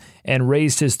points and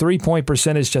raised his three-point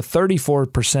percentage to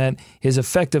 34%. His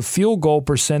effective field goal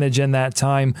percentage in that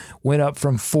time went up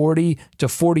from 40 to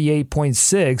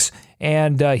 48.6,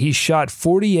 and he shot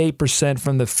 48%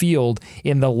 from the field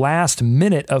in the last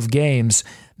minute of games.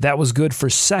 That was good for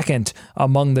second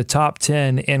among the top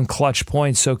 10 in clutch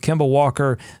points. So Kemba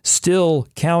Walker still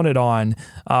counted on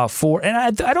for, and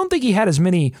I don't think he had as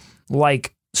many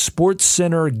Sports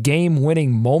Center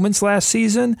game-winning moments last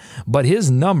season, but his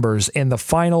numbers in the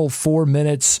final 5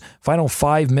 minutes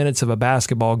of a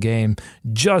basketball game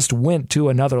just went to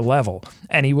another level,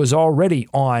 and he was already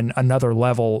on another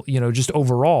level, just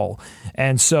overall.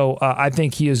 And so I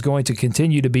think he is going to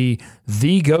continue to be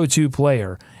the go-to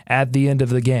player at the end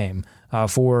of the game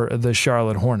for the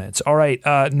Charlotte Hornets. All right,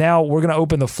 now we're going to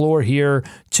open the floor here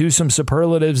to some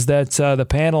superlatives that the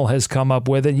panel has come up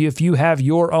with. And if you have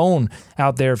your own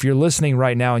out there, if you're listening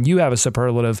right now and you have a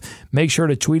superlative, make sure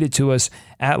to tweet it to us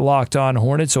at Locked On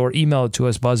Hornets or email it to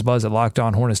us,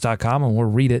 buzzbuzz@lockedonhornets.com, and we'll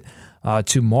read it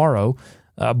tomorrow.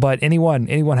 But anyone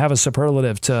have a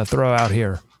superlative to throw out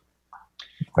here?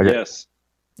 Yes.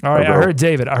 All right, I heard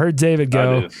David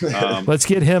go. Let's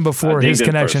get him before his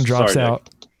connection drops out.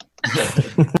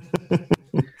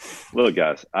 Look,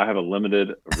 guys, I have a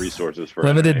limited resources for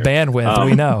limited bandwidth.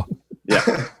 We know.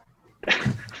 Yeah,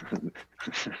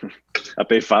 I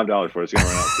paid $5 for it. It's going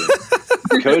to run out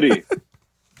soon.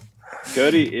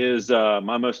 Cody is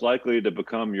my most likely to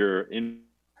become your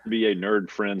NBA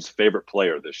nerd friend's favorite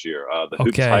player this year. The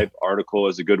Hoops Hype article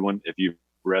is a good one. If you've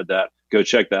read that, go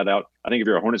check that out. I think if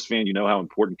you're a Hornets fan, you know how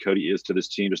important Cody is to this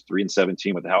team. Just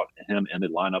 3-17 without him in the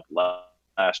lineup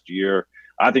last year.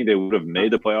 I think they would have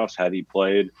made the playoffs had he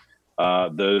played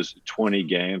those 20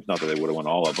 games. Not that they would have won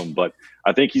all of them, but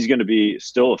I think he's going to be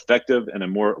still effective in a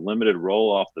more limited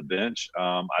role off the bench.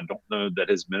 I don't know that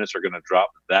his minutes are going to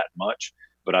drop that much,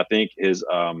 but I think his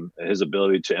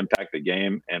ability to impact the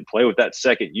game and play with that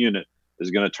second unit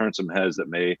is going to turn some heads that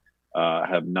may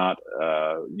have not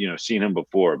seen him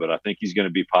before. But I think he's going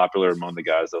to be popular among the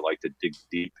guys that like to dig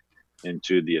deep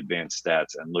into the advanced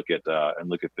stats and look at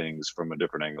things from a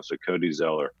different angle. So Cody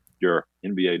Zeller, your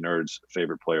NBA nerds'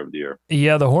 favorite player of the year.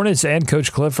 Yeah, the Hornets and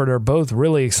Coach Clifford are both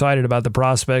really excited about the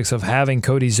prospects of having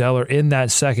Cody Zeller in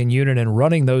that second unit and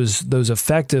running those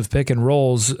effective pick and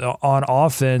rolls on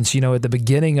offense, at the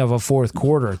beginning of a fourth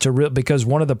quarter. Because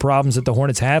one of the problems that the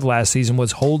Hornets had last season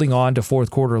was holding on to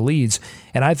fourth quarter leads,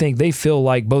 and I think they feel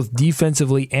like both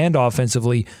defensively and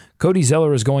offensively, Cody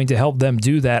Zeller is going to help them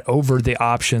do that over the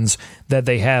options that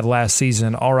they had last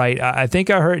season. All right, I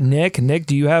think I heard Nick. Nick,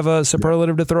 do you have a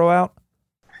superlative to throw out?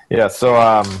 Yeah, so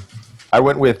I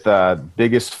went with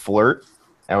biggest flirt,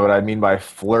 and what I mean by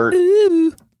flirt,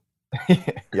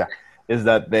 yeah, is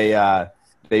that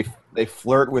they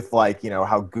flirt with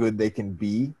how good they can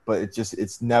be, but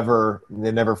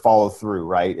they never follow through,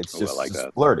 right? It's just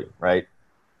flirting, right?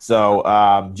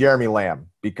 So Jeremy Lamb,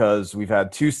 because we've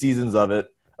had 2 seasons of it.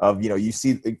 You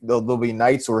see, there'll be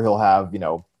nights where he'll have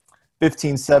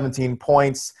 15, 17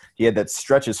 points. He had that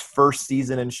stretch his first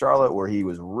season in Charlotte where he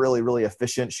was really, really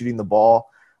efficient shooting the ball.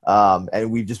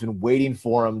 And we've just been waiting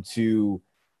for him to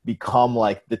become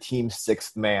like the team's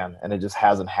sixth man, and it just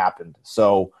hasn't happened.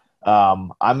 So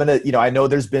I'm going to, I know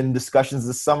there's been discussions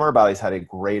this summer about he's had a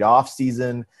great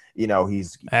offseason.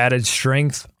 He's added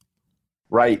strength.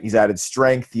 Right. He's added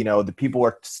strength. The people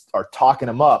are talking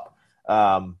him up.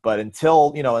 But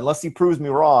unless he proves me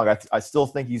wrong, I still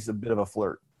think he's a bit of a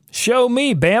flirt. Show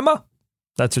me, Bama.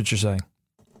 That's what you're saying.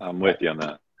 I'm with you on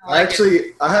that. I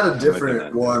had a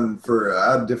different one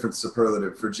I had a different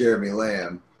superlative for Jeremy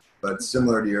Lamb, but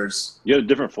similar to yours. You had a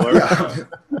different flair? Yeah.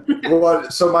 Well,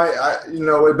 so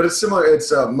but it's similar.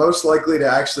 It's most likely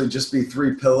to actually just be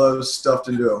 3 pillows stuffed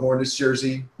into a Hornets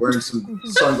jersey, wearing some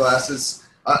sunglasses.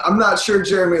 I'm not sure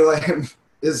Jeremy Lamb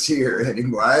is here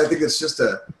anymore. I think it's just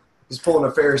he's pulling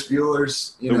a Ferris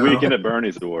Bueller's. The Weekend at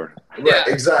Bernie's award. Right,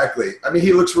 exactly. I mean,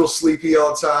 he looks real sleepy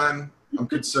all the time. I'm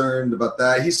concerned about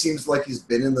that. He seems like he's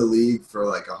been in the league for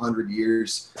like 100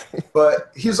 years,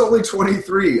 but he's only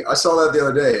 23. I saw that the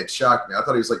other day. It shocked me. I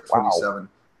thought he was like 27. Wow.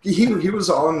 He was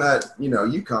on that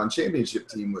UConn championship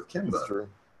team with Kemba,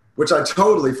 which I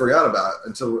totally forgot about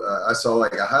until I saw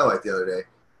like a highlight the other day.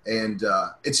 And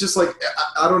it's just like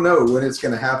I don't know when it's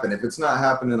going to happen. If it's not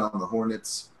happening on the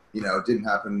Hornets, it didn't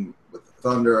happen with the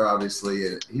Thunder.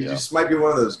 Obviously, he just might be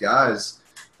one of those guys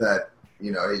that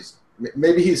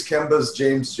maybe he's Kemba's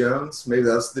James Jones. Maybe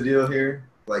that's the deal here.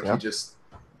 Like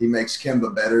he makes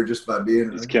Kemba better just by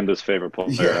being. He's Kemba's favorite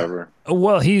player ever.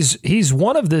 Well, he's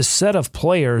one of this set of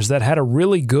players that had a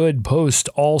really good post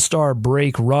All-Star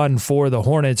break run for the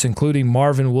Hornets, including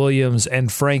Marvin Williams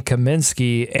and Frank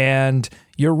Kaminsky. And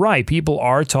you're right, people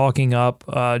are talking up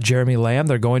Jeremy Lamb.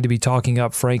 They're going to be talking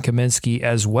up Frank Kaminsky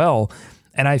as well.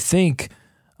 And I think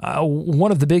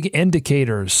one of the big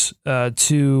indicators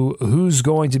to who's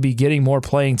going to be getting more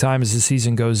playing time as the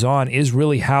season goes on is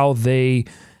really how they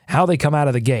come out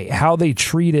of the gate, how they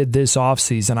treated this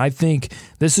offseason. I think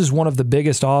this is one of the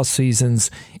biggest offseasons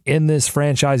in this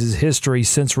franchise's history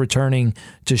since returning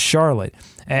to Charlotte.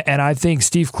 And I think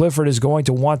Steve Clifford is going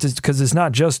to want to, because it's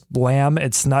not just Lamb,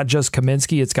 it's not just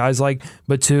Kaminsky, it's guys like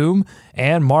Batum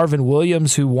and Marvin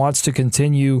Williams who wants to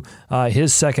continue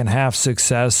his second half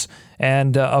success,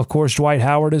 and of course Dwight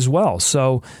Howard as well.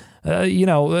 So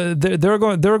there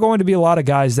are going to be a lot of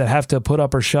guys that have to put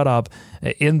up or shut up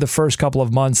in the first couple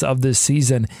of months of this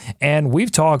season. And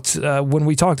we've talked when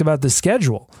we talked about the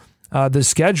schedule. The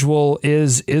schedule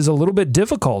is a little bit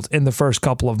difficult in the first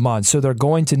couple of months, so they're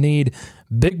going to need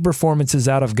big performances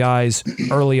out of guys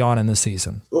early on in the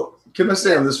season. Well, can I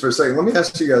stay on this for a second? Let me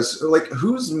ask you guys, like,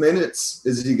 whose minutes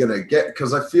is he going to get?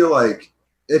 Because I feel like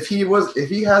if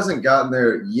he hasn't gotten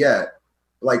there yet,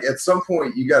 like at some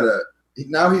point you got to.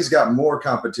 Now he's got more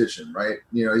competition, right?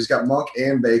 He's got Monk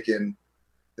and Bacon.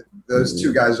 Those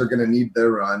two guys are going to need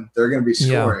their run. They're going to be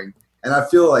scoring. Yeah. And I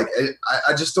feel like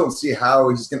I just don't see how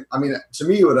he's going to – I mean, to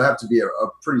me, it would have to be a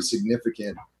pretty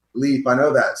significant leap. I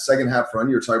know that second half run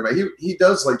you were talking about. He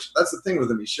does, like – that's the thing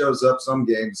with him. He shows up some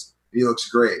games, he looks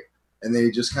great. And then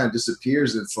he just kind of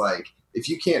disappears. It's like if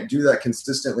you can't do that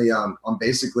consistently on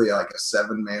basically like a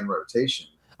 7-man rotation.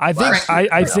 I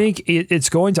think it's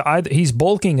going to either – he's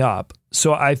bulking up.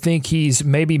 So I think he's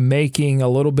maybe making a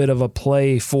little bit of a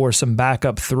play for some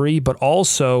backup 3, but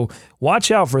also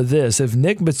watch out for this. If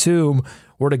Nick Batum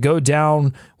were to go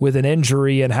down with an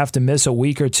injury and have to miss a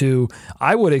week or two,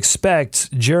 I would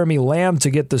expect Jeremy Lamb to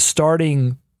get the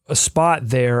starting spot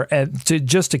there and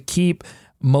to keep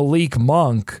Malik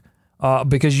Monk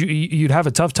because you'd have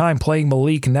a tough time playing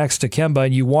Malik next to Kemba,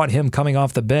 and you want him coming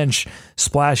off the bench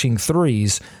splashing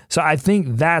threes. So I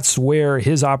think that's where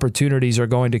his opportunities are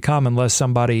going to come, unless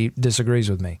somebody disagrees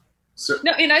with me.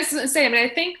 No, and I was going to say, I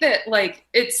think that like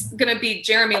it's going to be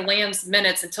Jeremy Lamb's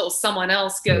minutes until someone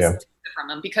else goes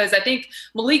from him, because I think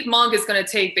Malik Monk is going to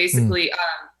take basically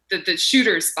the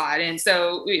shooter spot, and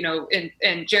so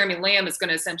and Jeremy Lamb is going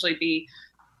to essentially be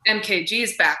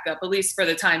MKG's backup, at least for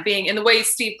the time being. And the way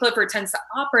Steve Clifford tends to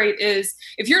operate is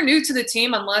if you're new to the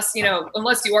team, unless you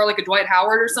are like a Dwight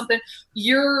Howard or something,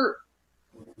 you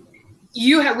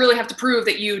really have to prove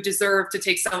that you deserve to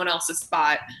take someone else's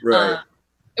spot. Right.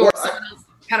 Or someone else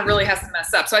kind of really has to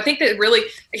mess up. So I think that really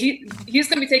he's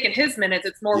going to be taking his minutes.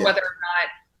 It's more whether or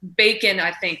not Bacon,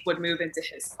 I think, would move into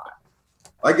his spot.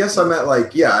 I guess I meant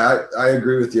I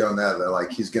agree with you on that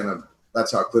like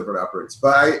that's how Clifford operates.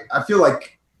 But I feel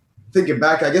like, thinking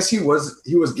back, I guess he was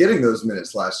getting those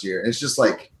minutes last year. And it's just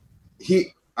like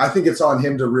I think it's on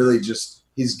him to really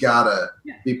he's got to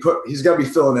be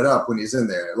filling it up when he's in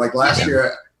there. Like last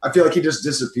year, I feel like he just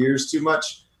disappears too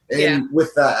much. And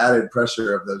with that added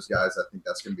pressure of those guys, I think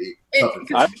that's going to be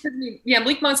tough.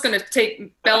 Malik Monk's going to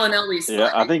take Bellinelli's spot.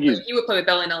 Yeah, I think he would play with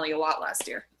Bellinelli a lot last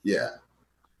year. Yeah,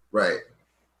 right.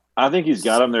 I think he's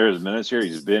got him there his minutes here.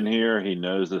 He's been here. He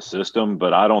knows the system,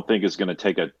 but I don't think it's going to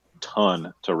take a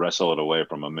ton to wrestle it away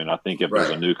from him. And I think if there's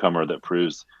a newcomer that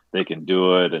proves they can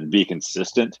do it and be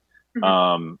consistent,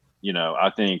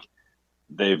 I think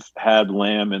they've had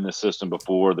Lamb in the system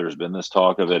before. There's been this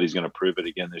talk of that he's going to prove it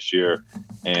again this year.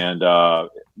 And,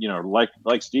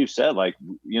 like Steve said,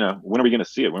 when are we going to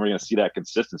see it? When are we going to see that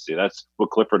consistency? That's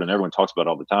what Clifford and everyone talks about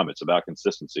all the time. It's about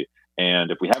consistency.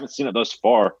 And if we haven't seen it thus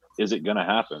far, is it going to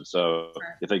happen? So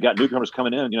if they got newcomers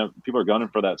coming in, people are gunning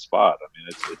for that spot. I mean,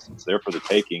 it's there for the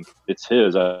taking. It's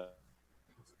his, I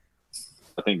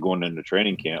think, going into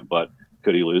training camp, but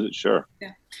could he lose it? Sure.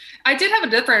 Yeah. I did have a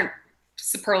different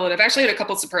superlative. I actually had a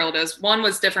couple superlatives. One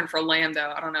was different for Lamb,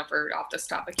 though. I don't know if we're off this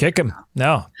topic. Kick him.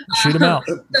 No. Shoot him out.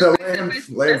 The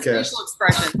Lamb cast. Facial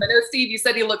expressions. I know, Steve, you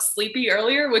said he looked sleepy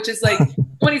earlier, which is like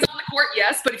when he's on the court,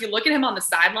 yes, but if you look at him on the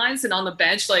sidelines and on the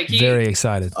bench, very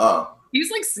excited. Oh. He's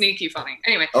like sneaky funny.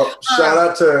 Anyway. Oh, shout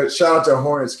out to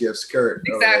Hornets gifts, Kurt.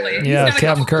 Exactly. Yeah,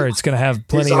 Captain Kurt's going to have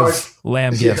plenty of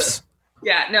Lamb gifts.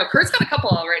 Yeah, no, Kurt's got a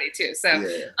couple already too. So,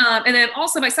 and then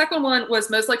also my second one was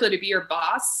most likely to be your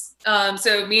boss.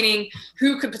 So meaning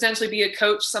who could potentially be a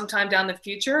coach sometime down the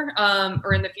future,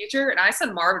 or in the future. And I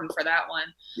said Marvin for that one.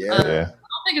 Yeah. I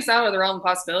don't think it's out of the realm of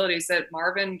possibilities that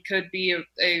Marvin could be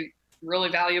a really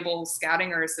valuable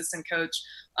scouting or assistant coach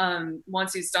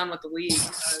once he's done with the league,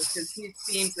 because he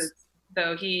seems as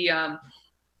though he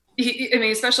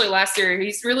especially last year,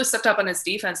 he's really stepped up on his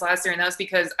defense last year, and that was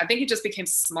because I think he just became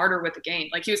smarter with the game.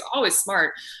 Like, he was always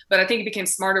smart, but I think he became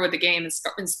smarter with the game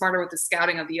and smarter with the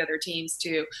scouting of the other teams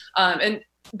too. And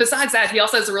besides that, he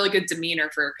also has a really good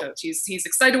demeanor for a coach. He's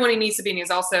excited when he needs to be, and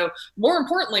he's also, more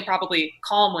importantly, probably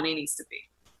calm when he needs to be.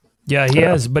 Yeah, he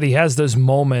has those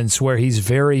moments where he's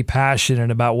very passionate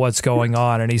about what's going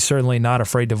on, and he's certainly not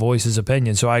afraid to voice his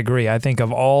opinion. So I agree. I think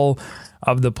of all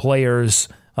of the players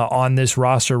on this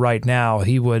roster right now,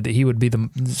 he would be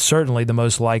certainly the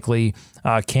most likely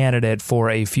candidate for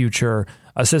a future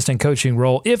assistant coaching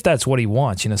role, if that's what he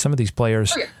wants. Some of these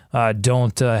players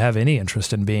don't have any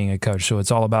interest in being a coach, so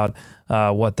it's all about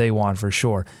what they want for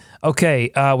sure.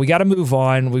 Okay, we got to move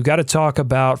on. We've got to talk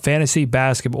about fantasy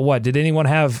basketball. What, did anyone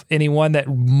have anyone that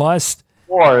must?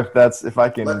 Or if I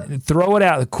can throw it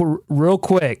out real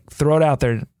quick, throw it out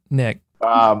there, Nick.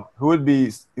 Who would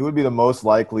be the most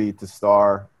likely to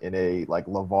star in a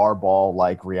LeVar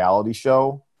Ball reality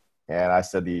show? And I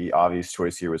said the obvious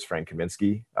choice here was Frank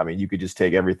Kaminsky. I mean, you could just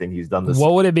take everything he's done.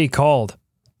 What would it be called?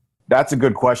 That's a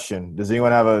good question. Does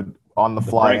anyone have a on the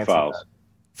fly answer? Files.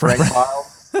 Frank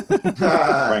Files.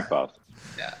 Frank Files.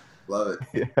 Yeah, love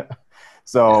it. Yeah.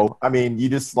 So I mean, you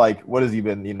just what has he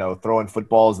been? Throwing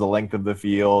footballs the length of the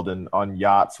field and on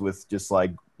yachts with just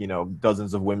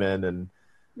dozens of women, and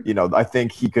I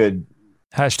think he could.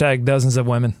 # dozens of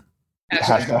women. #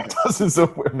 dozens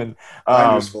of women.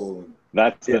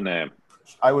 That's the name.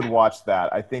 I would watch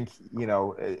that. I think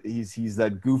he's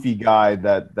that goofy guy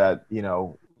that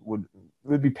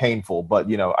would be painful,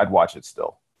 but I'd watch it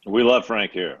still. We love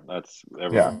Frank here. That's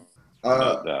everyone.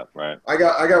 That right. I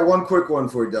got one quick one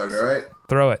for you, Doug. All right.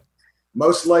 Throw it.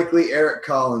 Most likely Eric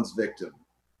Collins victim.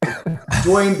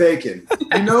 Dwayne Bacon.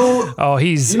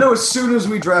 He's. As soon as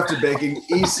we drafted Bacon,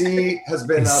 EC has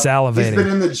been salivating. He's been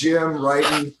in the gym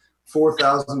writing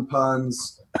 4,000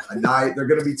 puns a night. They're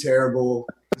going to be terrible.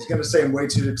 He's going to say I'm way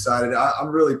too excited. I'm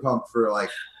really pumped for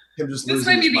him just losing. This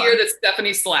might be the mind. year that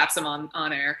Stephanie slaps him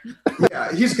on air.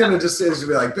 Yeah, he's going to just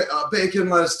be like, bacon,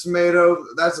 lettuce, tomato.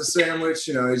 That's a sandwich.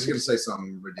 He's going to say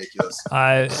something ridiculous.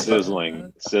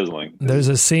 Sizzling. There's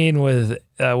a scene with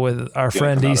our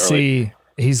friend EC.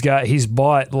 He's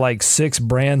bought 6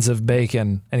 brands of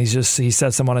bacon, and he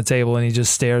sets them on a table and he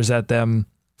just stares at them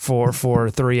for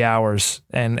 3 hours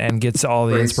and gets all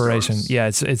the inspiration. Yeah,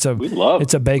 it's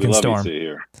a bacon storm.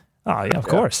 Oh yeah, of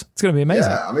course. It's going to be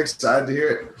amazing. Yeah, I'm excited to hear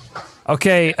it.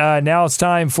 Okay, now it's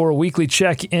time for a weekly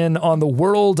check-in on the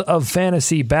world of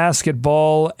fantasy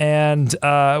basketball, and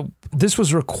this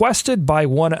was requested by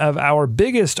one of our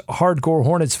biggest hardcore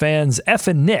Hornets fans,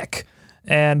 Effin' Nick.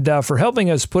 And for helping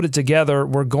us put it together,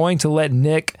 we're going to let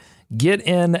Nick get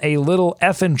in a little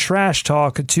effing trash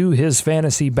talk to his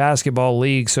fantasy basketball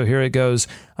league. So here it goes.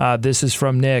 This is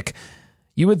from Nick.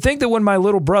 You would think that when my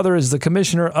little brother is the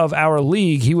commissioner of our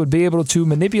league, he would be able to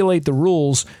manipulate the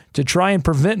rules to try and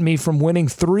prevent me from winning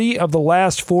 3 of the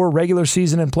last 4 regular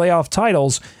season and playoff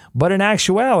titles. But in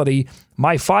actuality,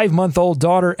 my 5-month-old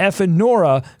daughter, effing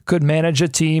Nora, could manage a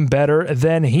team better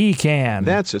than he can.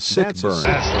 That's a sick burn.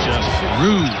 That's just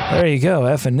rude. There you go,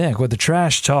 effing Nick with the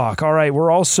trash talk. All right,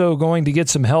 we're also going to get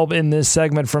some help in this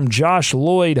segment from Josh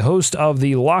Lloyd, host of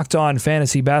the Locked On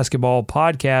Fantasy Basketball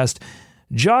podcast.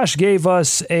 Josh gave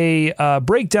us a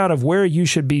breakdown of where you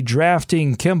should be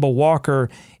drafting Kemba Walker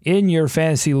in your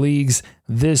fantasy leagues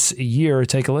this year.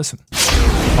 Take a listen.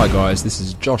 Hi guys, this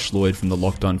is Josh Lloyd from the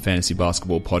Locked On Fantasy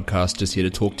Basketball podcast, just here to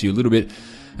talk to you a little bit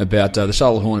about the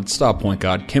Charlotte Hornets star point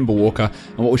guard Kemba Walker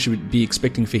and what we should be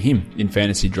expecting for him in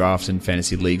fantasy drafts and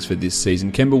fantasy leagues for this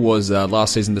season. Kemba was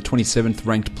last season the 27th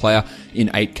ranked player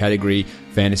in 8 category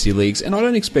fantasy leagues, and I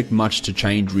don't expect much to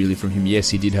change really from him. Yes,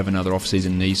 he did have another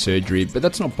off-season knee surgery, but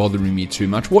that's not bothering me too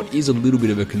much. What is a little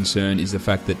bit of a concern is the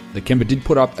fact that the Kemba did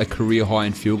put up a career high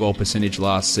in field goal percentage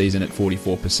last season at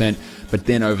 44%, but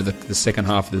then over the second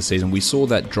half of the season we saw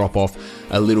that drop off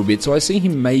a little bit. So I see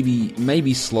him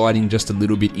maybe sliding just a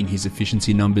little bit in his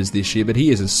efficiency numbers this year, but he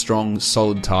is a strong,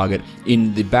 solid target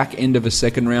in the back end of a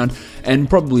second round, and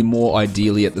probably more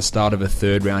ideally at the start of a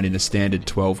third round in a standard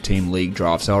 12-team league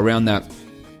draft. So around that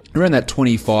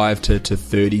 25 to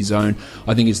 30 zone,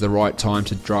 I think is the right time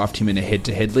to draft him in a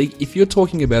head-to-head league. If you're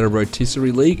talking about a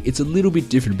rotisserie league, it's a little bit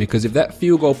different, because if that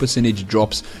field goal percentage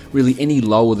drops really any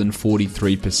lower than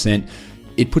 43%,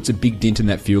 it puts a big dent in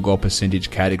that field goal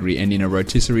percentage category. And in a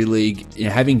rotisserie league,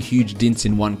 having huge dents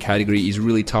in one category is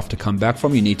really tough to come back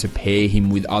from. You need to pair him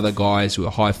with other guys who are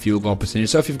high field goal percentage.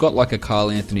 So if you've got like a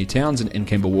Karl Anthony Towns and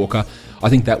Kemba Walker, I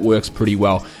think that works pretty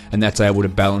well, and that's able to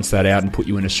balance that out and put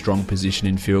you in a strong position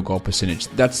in field goal percentage.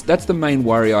 That's the main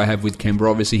worry I have with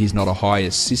Kemba. Obviously, he's not a high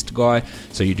assist guy,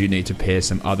 so you do need to pair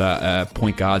some other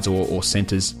point guards or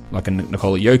centers like a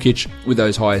Nikola Jokic with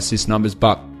those high assist numbers,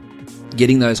 but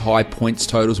getting those high points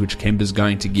totals, which Kemba's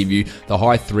going to give you, the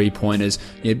high three-pointers,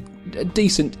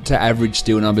 decent to average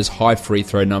steal numbers, high free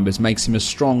throw numbers, makes him a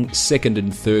strong second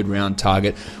and third round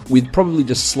target, with probably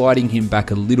just sliding him back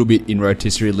a little bit in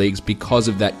rotisserie leagues because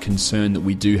of that concern that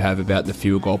we do have about the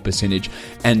field goal percentage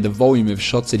and the volume of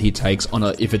shots that he takes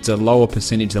if it's a lower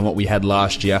percentage than what we had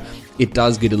last year, it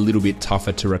does get a little bit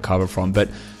tougher to recover from. But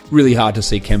really hard to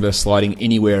see Kemba sliding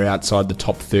anywhere outside the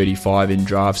top 35 in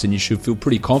drafts, and you should feel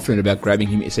pretty confident about grabbing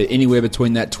him anywhere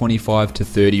between that 25 to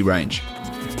 30 range.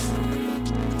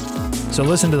 So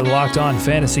listen to the Locked On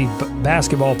Fantasy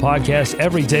Basketball podcast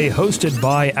every day, hosted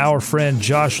by our friend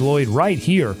Josh Lloyd, right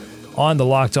here on the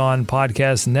Locked On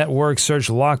Podcast Network. Search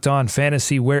Locked On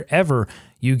Fantasy wherever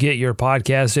you get your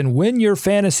podcast and win your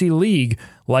fantasy league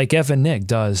like F and Nick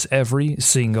does every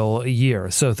single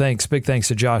year. So big thanks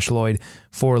to Josh Lloyd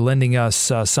for lending us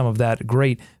some of that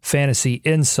great fantasy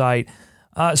insight.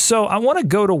 So I want to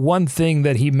go to one thing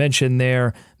that he mentioned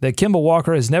there, that Kemba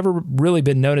Walker has never really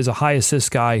been known as a high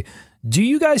assist guy. Do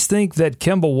you guys think that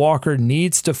Kemba Walker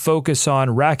needs to focus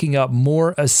on racking up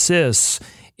more assists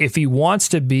if he wants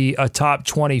to be a top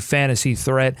 20 fantasy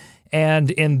threat?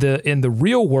 And in the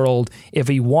real world, if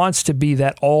he wants to be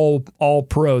that all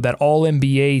pro, that all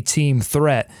NBA team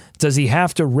threat, does he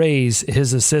have to raise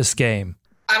his assist game?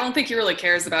 I don't think he really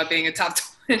cares about being a top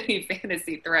 20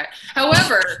 fantasy threat.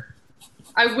 However,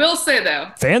 I will say though,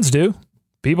 fans do.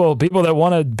 People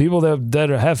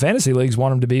that have fantasy leagues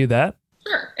want him to be that.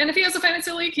 Sure, and if he has a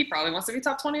fantasy league, he probably wants to be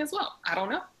top 20 as well. I don't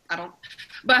know.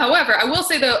 But however, I will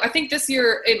say though, I think this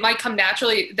year it might come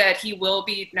naturally that he will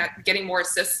be getting more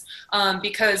assists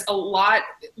because a lot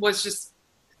of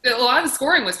the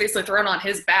scoring was basically thrown on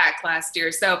his back last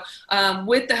year. So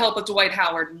with the help of Dwight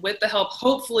Howard, with the help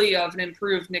hopefully of an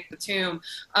improved Nick Batum,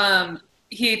 I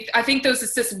think those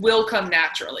assists will come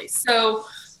naturally. So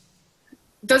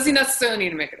does he necessarily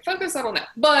need to make it a focus? I don't know.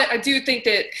 But I do think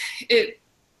that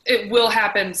it will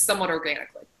happen somewhat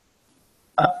organically.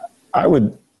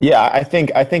 I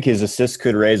think his assists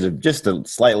could raise just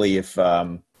slightly if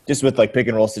just with like pick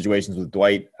and roll situations with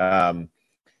Dwight,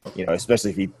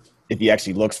 especially if he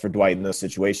actually looks for Dwight in those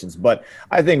situations. But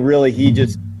I think really he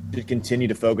just should continue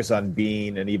to focus on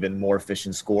being an even more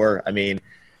efficient scorer. I mean,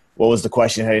 what was the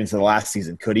question heading into the last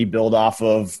season? Could he build off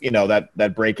of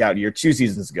that breakout year 2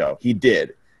 seasons ago? He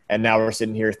did. And now we're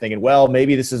sitting here thinking, well,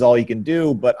 maybe this is all he can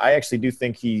do. But I actually do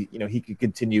think he could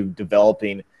continue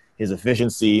developing his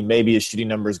efficiency. Maybe his shooting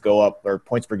numbers go up or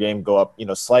points per game go up,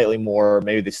 slightly more.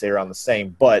 Maybe they stay around the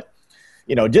same. But,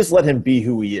 just let him be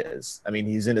who he is. I mean,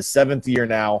 he's in his 7th year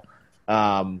now.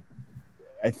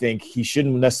 I think he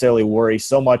shouldn't necessarily worry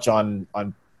so much on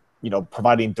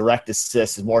providing direct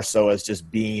assists as more so as just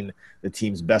being the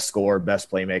team's best scorer, best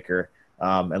playmaker,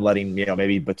 and letting,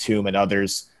 maybe Batum and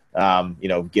others,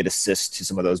 get assists to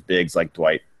some of those bigs like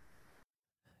Dwight.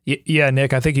 Yeah,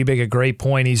 Nick, I think you make a great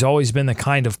point. He's always been the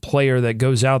kind of player that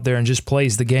goes out there and just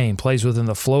plays the game, plays within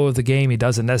the flow of the game. He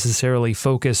doesn't necessarily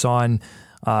focus on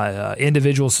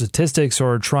individual statistics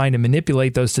or trying to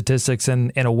manipulate those statistics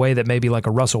in a way that maybe like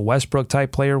a Russell Westbrook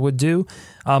type player would do.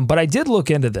 But I did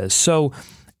look into this. So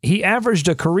he averaged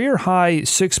a career high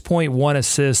 6.1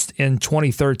 assists in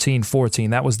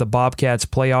 2013-14. That was the Bobcats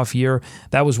playoff year.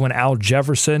 That was when Al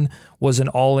Jefferson was an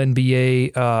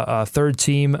All-NBA third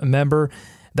team member.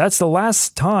 That's the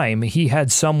last time he had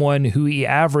someone who he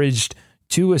averaged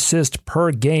 2 assists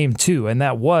per game to, and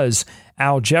that was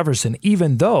Al Jefferson,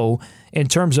 even though in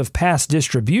terms of pass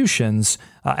distributions,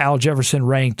 Al Jefferson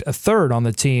ranked a third on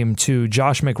the team to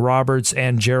Josh McRoberts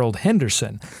and Gerald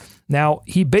Henderson. Now,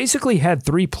 he basically had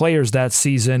 3 players that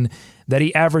season that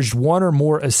he averaged 1 or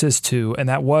more assists to, and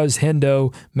that was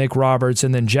Hendo, McRoberts,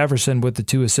 and then Jefferson with the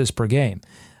 2 assists per game.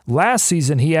 Last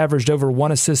season, he averaged over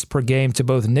 1 assist per game to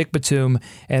both Nick Batum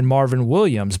and Marvin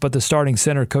Williams, but the starting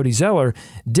center, Cody Zeller,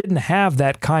 didn't have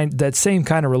that same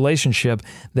kind of relationship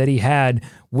that he had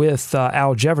with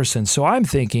Al Jefferson. So I'm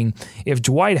thinking if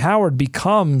Dwight Howard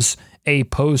becomes a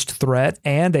post threat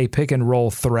and a pick and roll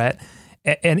threat,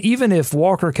 and even if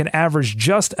Walker can average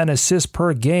just an assist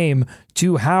per game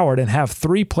to Howard and have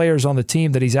 3 players on the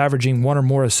team that he's averaging 1 or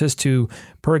more assists to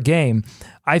per game,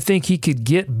 I think he could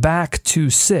get back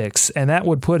to 6, and that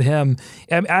would put him,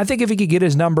 I think if he could get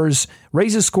his numbers,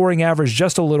 raise his scoring average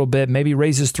just a little bit, maybe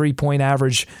raise his 3-point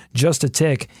average just a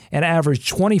tick, and average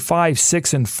 25,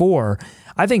 6, and 4,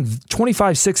 I think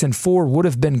 25, 6, and 4 would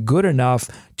have been good enough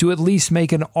to at least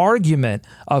make an argument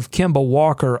of Kemba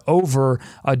Walker over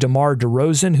a DeMar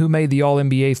DeRozan, who made the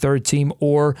All-NBA third team,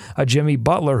 or a Jimmy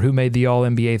Butler, who made the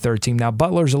All-NBA third team. Now,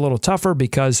 Butler's a little tougher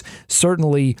because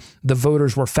certainly the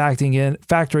voters were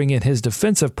factoring in his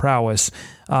defensive prowess.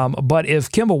 But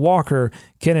if Kemba Walker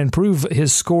can improve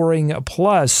his scoring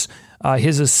plus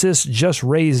his assists just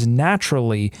raised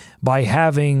naturally by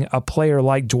having a player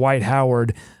like Dwight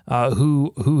Howard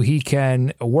who he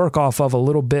can work off of a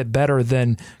little bit better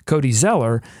than Cody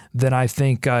Zeller, then I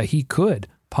think he could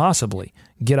possibly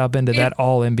get up into that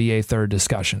All-NBA third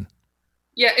discussion.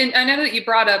 Yeah, and I know that you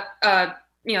brought up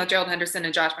Gerald Henderson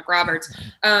and Josh McRoberts,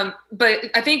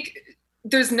 but I think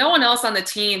there's no one else on the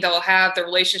team that will have the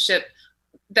relationship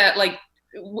that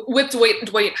with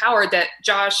Dwight Howard that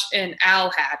Josh and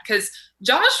Al had, because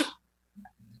Josh,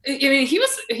 I mean, he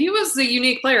was a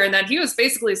unique player in that he was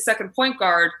basically a second point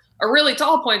guard, a really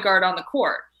tall point guard on the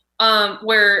court.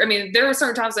 Where, I mean, there were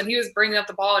certain times when he was bringing up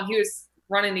the ball and he was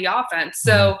running the offense.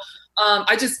 So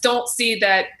I just don't see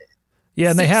that.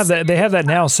 Yeah, and they have that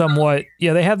now somewhat.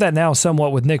 Yeah, they have that now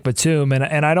somewhat with Nick Batum,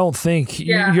 and I don't think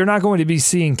you're not going to be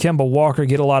seeing Kemba Walker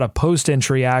get a lot of post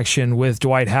entry action with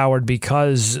Dwight Howard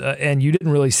because, and you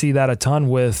didn't really see that a ton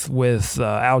with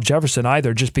Al Jefferson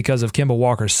either, just because of Kemba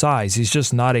Walker's size. He's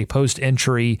just not a post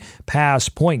entry pass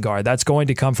point guard. That's going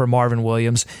to come from Marvin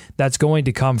Williams. That's going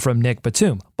to come from Nick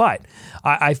Batum. But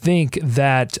I think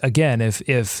that again,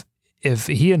 if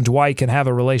he and Dwight can have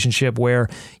a relationship where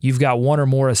you've got 1 or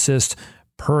more assists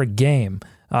per game,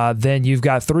 then you've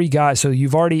got 3 guys. So you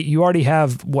already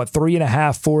have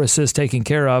 3.5, 4 assists taken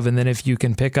care of. And then if you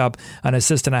can pick up an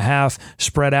assist and a half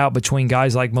spread out between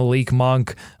guys like Malik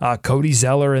Monk, Cody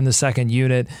Zeller in the second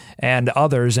unit, and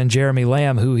others, and Jeremy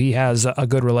Lamb, who he has a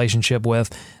good relationship with,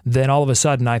 then all of a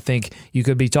sudden I think you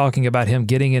could be talking about him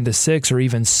getting into 6 or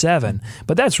even 7.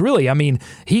 But that's really, I mean,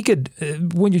 he could,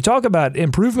 when you talk about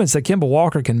improvements that Kemba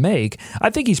Walker can make, I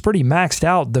think he's pretty maxed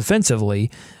out defensively.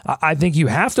 I think you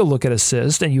have to look at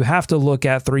assists and you have to look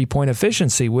at 3-point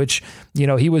efficiency, which,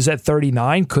 he was at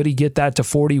 39. Could he get that to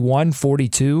 41,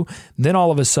 42? Then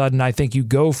all of a sudden, I think you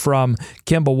go from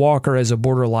Kemba Walker as a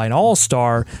borderline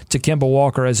all-star to Kemba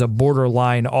Walker as a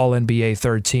borderline all-NBA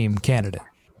third team candidate.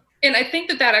 And I think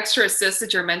that extra assist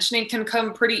that you're mentioning can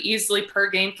come pretty easily per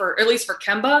game at least for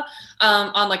Kemba,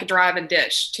 on like a drive and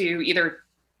dish to either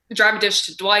drive and dish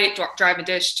to Dwight, drive and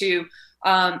dish to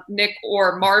Nick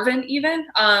or Marvin even,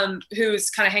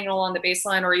 who's kind of hanging along the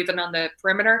baseline or even on the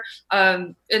perimeter.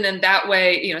 And then that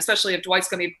way, especially if Dwight's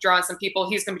going to be drawing some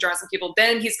people, he's going to be drawing some people,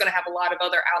 then he's going to have a lot of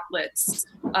other outlets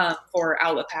for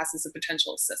outlet passes and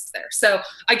potential assists there. So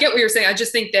I get what you're saying. I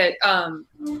just think that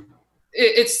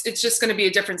it's just going to be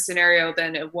a different scenario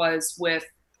than it was with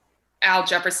Al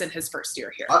Jefferson his first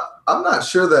year here. I'm not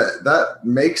sure that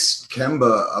makes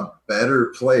Kemba a better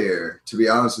player, to be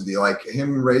honest with you. Like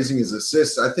him raising his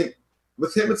assists, I think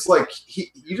with him it's like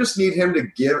you just need him to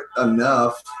give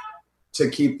enough to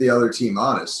keep the other team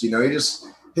honest. You know,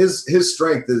 his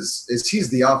strength is he's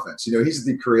the offense. You know, he's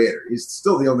the creator. He's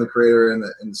still the only creator in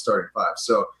the starting five.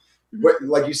 So,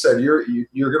 like you said, you're going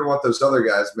to want those other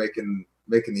guys making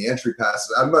the entry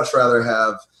passes. I'd much rather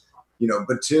have, you know,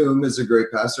 Batum is a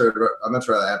great passer. I'd much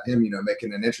rather have him, you know,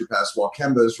 making an entry pass while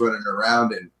Kemba's running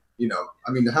around. And, you know,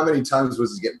 I mean, how many times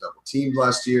was he getting double teamed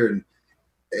last year? And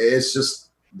it's just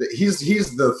he's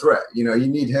the threat. You know, you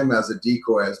need him as a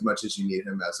decoy as much as you need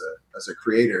him as a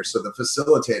creator. So the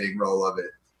facilitating role of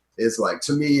it is, like,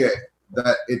 to me,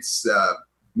 that it's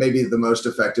maybe the most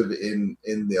effective in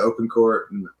the open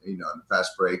court and, you know, in the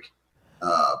fast break.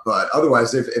 But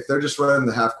otherwise, if they're just running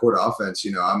the half court offense,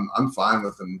 you know, I'm fine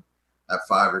with them at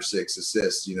 5 or 6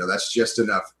 assists. You know, that's just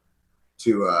enough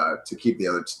to keep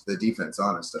the defense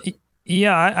honest.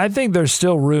 Yeah, I think there's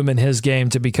still room in his game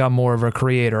to become more of a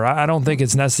creator. I don't think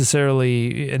it's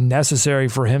necessary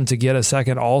for him to get a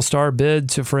second all-star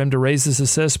bid for him to raise this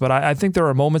assist, but I think there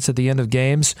are moments at the end of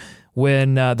games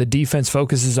when the defense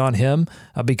focuses on him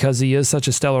because he is such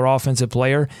a stellar offensive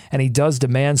player, and he does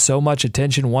demand so much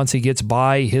attention once he gets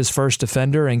by his first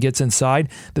defender and gets inside,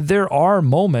 that there are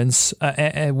moments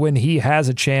when he has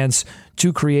a chance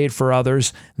to create for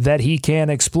others that he can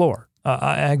explore.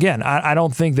 Again, I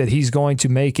don't think that he's going to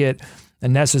make it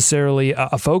necessarily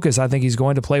a focus. I think he's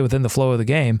going to play within the flow of the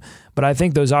game, but I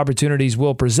think those opportunities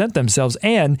will present themselves.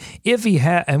 And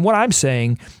and what I'm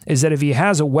saying is that if he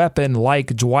has a weapon like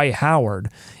Dwight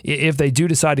Howard, if they do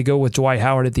decide to go with Dwight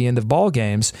Howard at the end of ball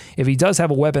games, if he does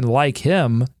have a weapon like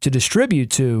him to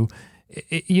distribute to,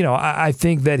 you know, I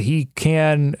think that he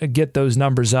can get those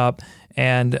numbers up.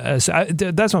 And that's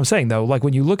what I'm saying, though. Like,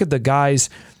 when you look at the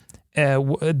guys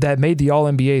that made the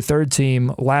All-NBA third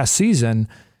team last season,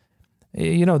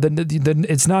 you know,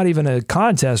 it's not even a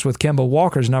contest with Kemba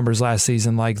Walker's numbers last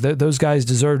season. Like, those guys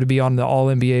deserve to be on the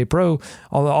All-NBA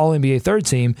third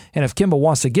team. And if Kemba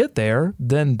wants to get there,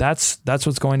 then that's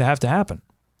what's going to have to happen.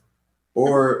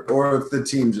 Or if the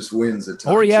team just wins a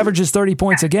time. Or he averages 30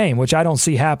 points a game, which I don't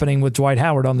see happening with Dwight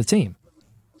Howard on the team.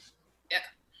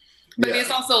 But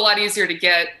it's also a lot easier to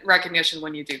get recognition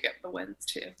when you do get the wins,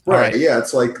 too. Right. Yeah,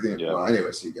 it's like well,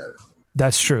 anyways, you got it.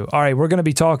 That's true. All right, we're going to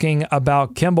be talking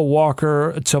about Kemba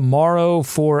Walker tomorrow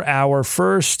for our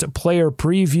first player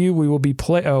preview. We will be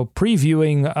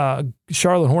previewing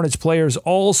Charlotte Hornets players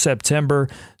all September,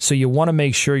 so you want to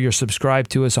make sure you're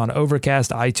subscribed to us on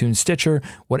Overcast, iTunes, Stitcher,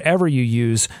 whatever you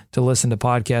use to listen to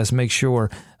podcasts. Make sure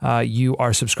you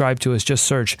are subscribed to us. Just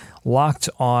search Locked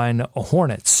On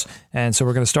Hornets. And so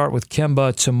we're going to start with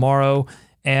Kemba tomorrow.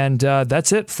 And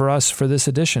that's it for us for this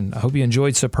edition. I hope you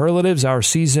enjoyed Superlatives, our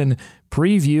season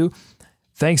preview.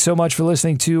 Thanks so much for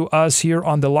listening to us here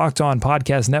on the Locked On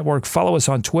Podcast Network. Follow us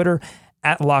on Twitter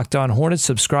at Locked On Hornets.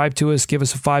 Subscribe to us. Give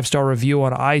us a 5-star review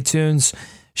on iTunes.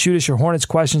 Shoot us your Hornets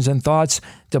questions and thoughts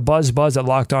to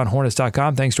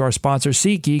buzzbuzz@lockedonhornets.com. Thanks to our sponsor,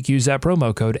 SeatGeek. Use that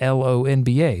promo code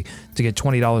LONBA to get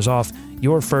 $20 off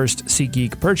your first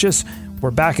SeatGeek purchase.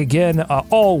 We're back again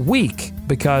all week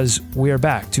because we are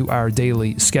back to our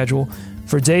daily schedule.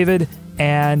 For David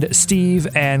and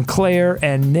Steve and Claire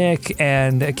and Nick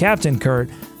and Captain Kurt,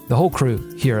 the whole crew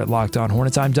here at Locked On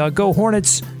Hornets, I'm Doug. Go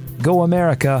Hornets, go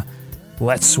America,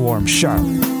 let's swarm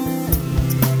Charlotte.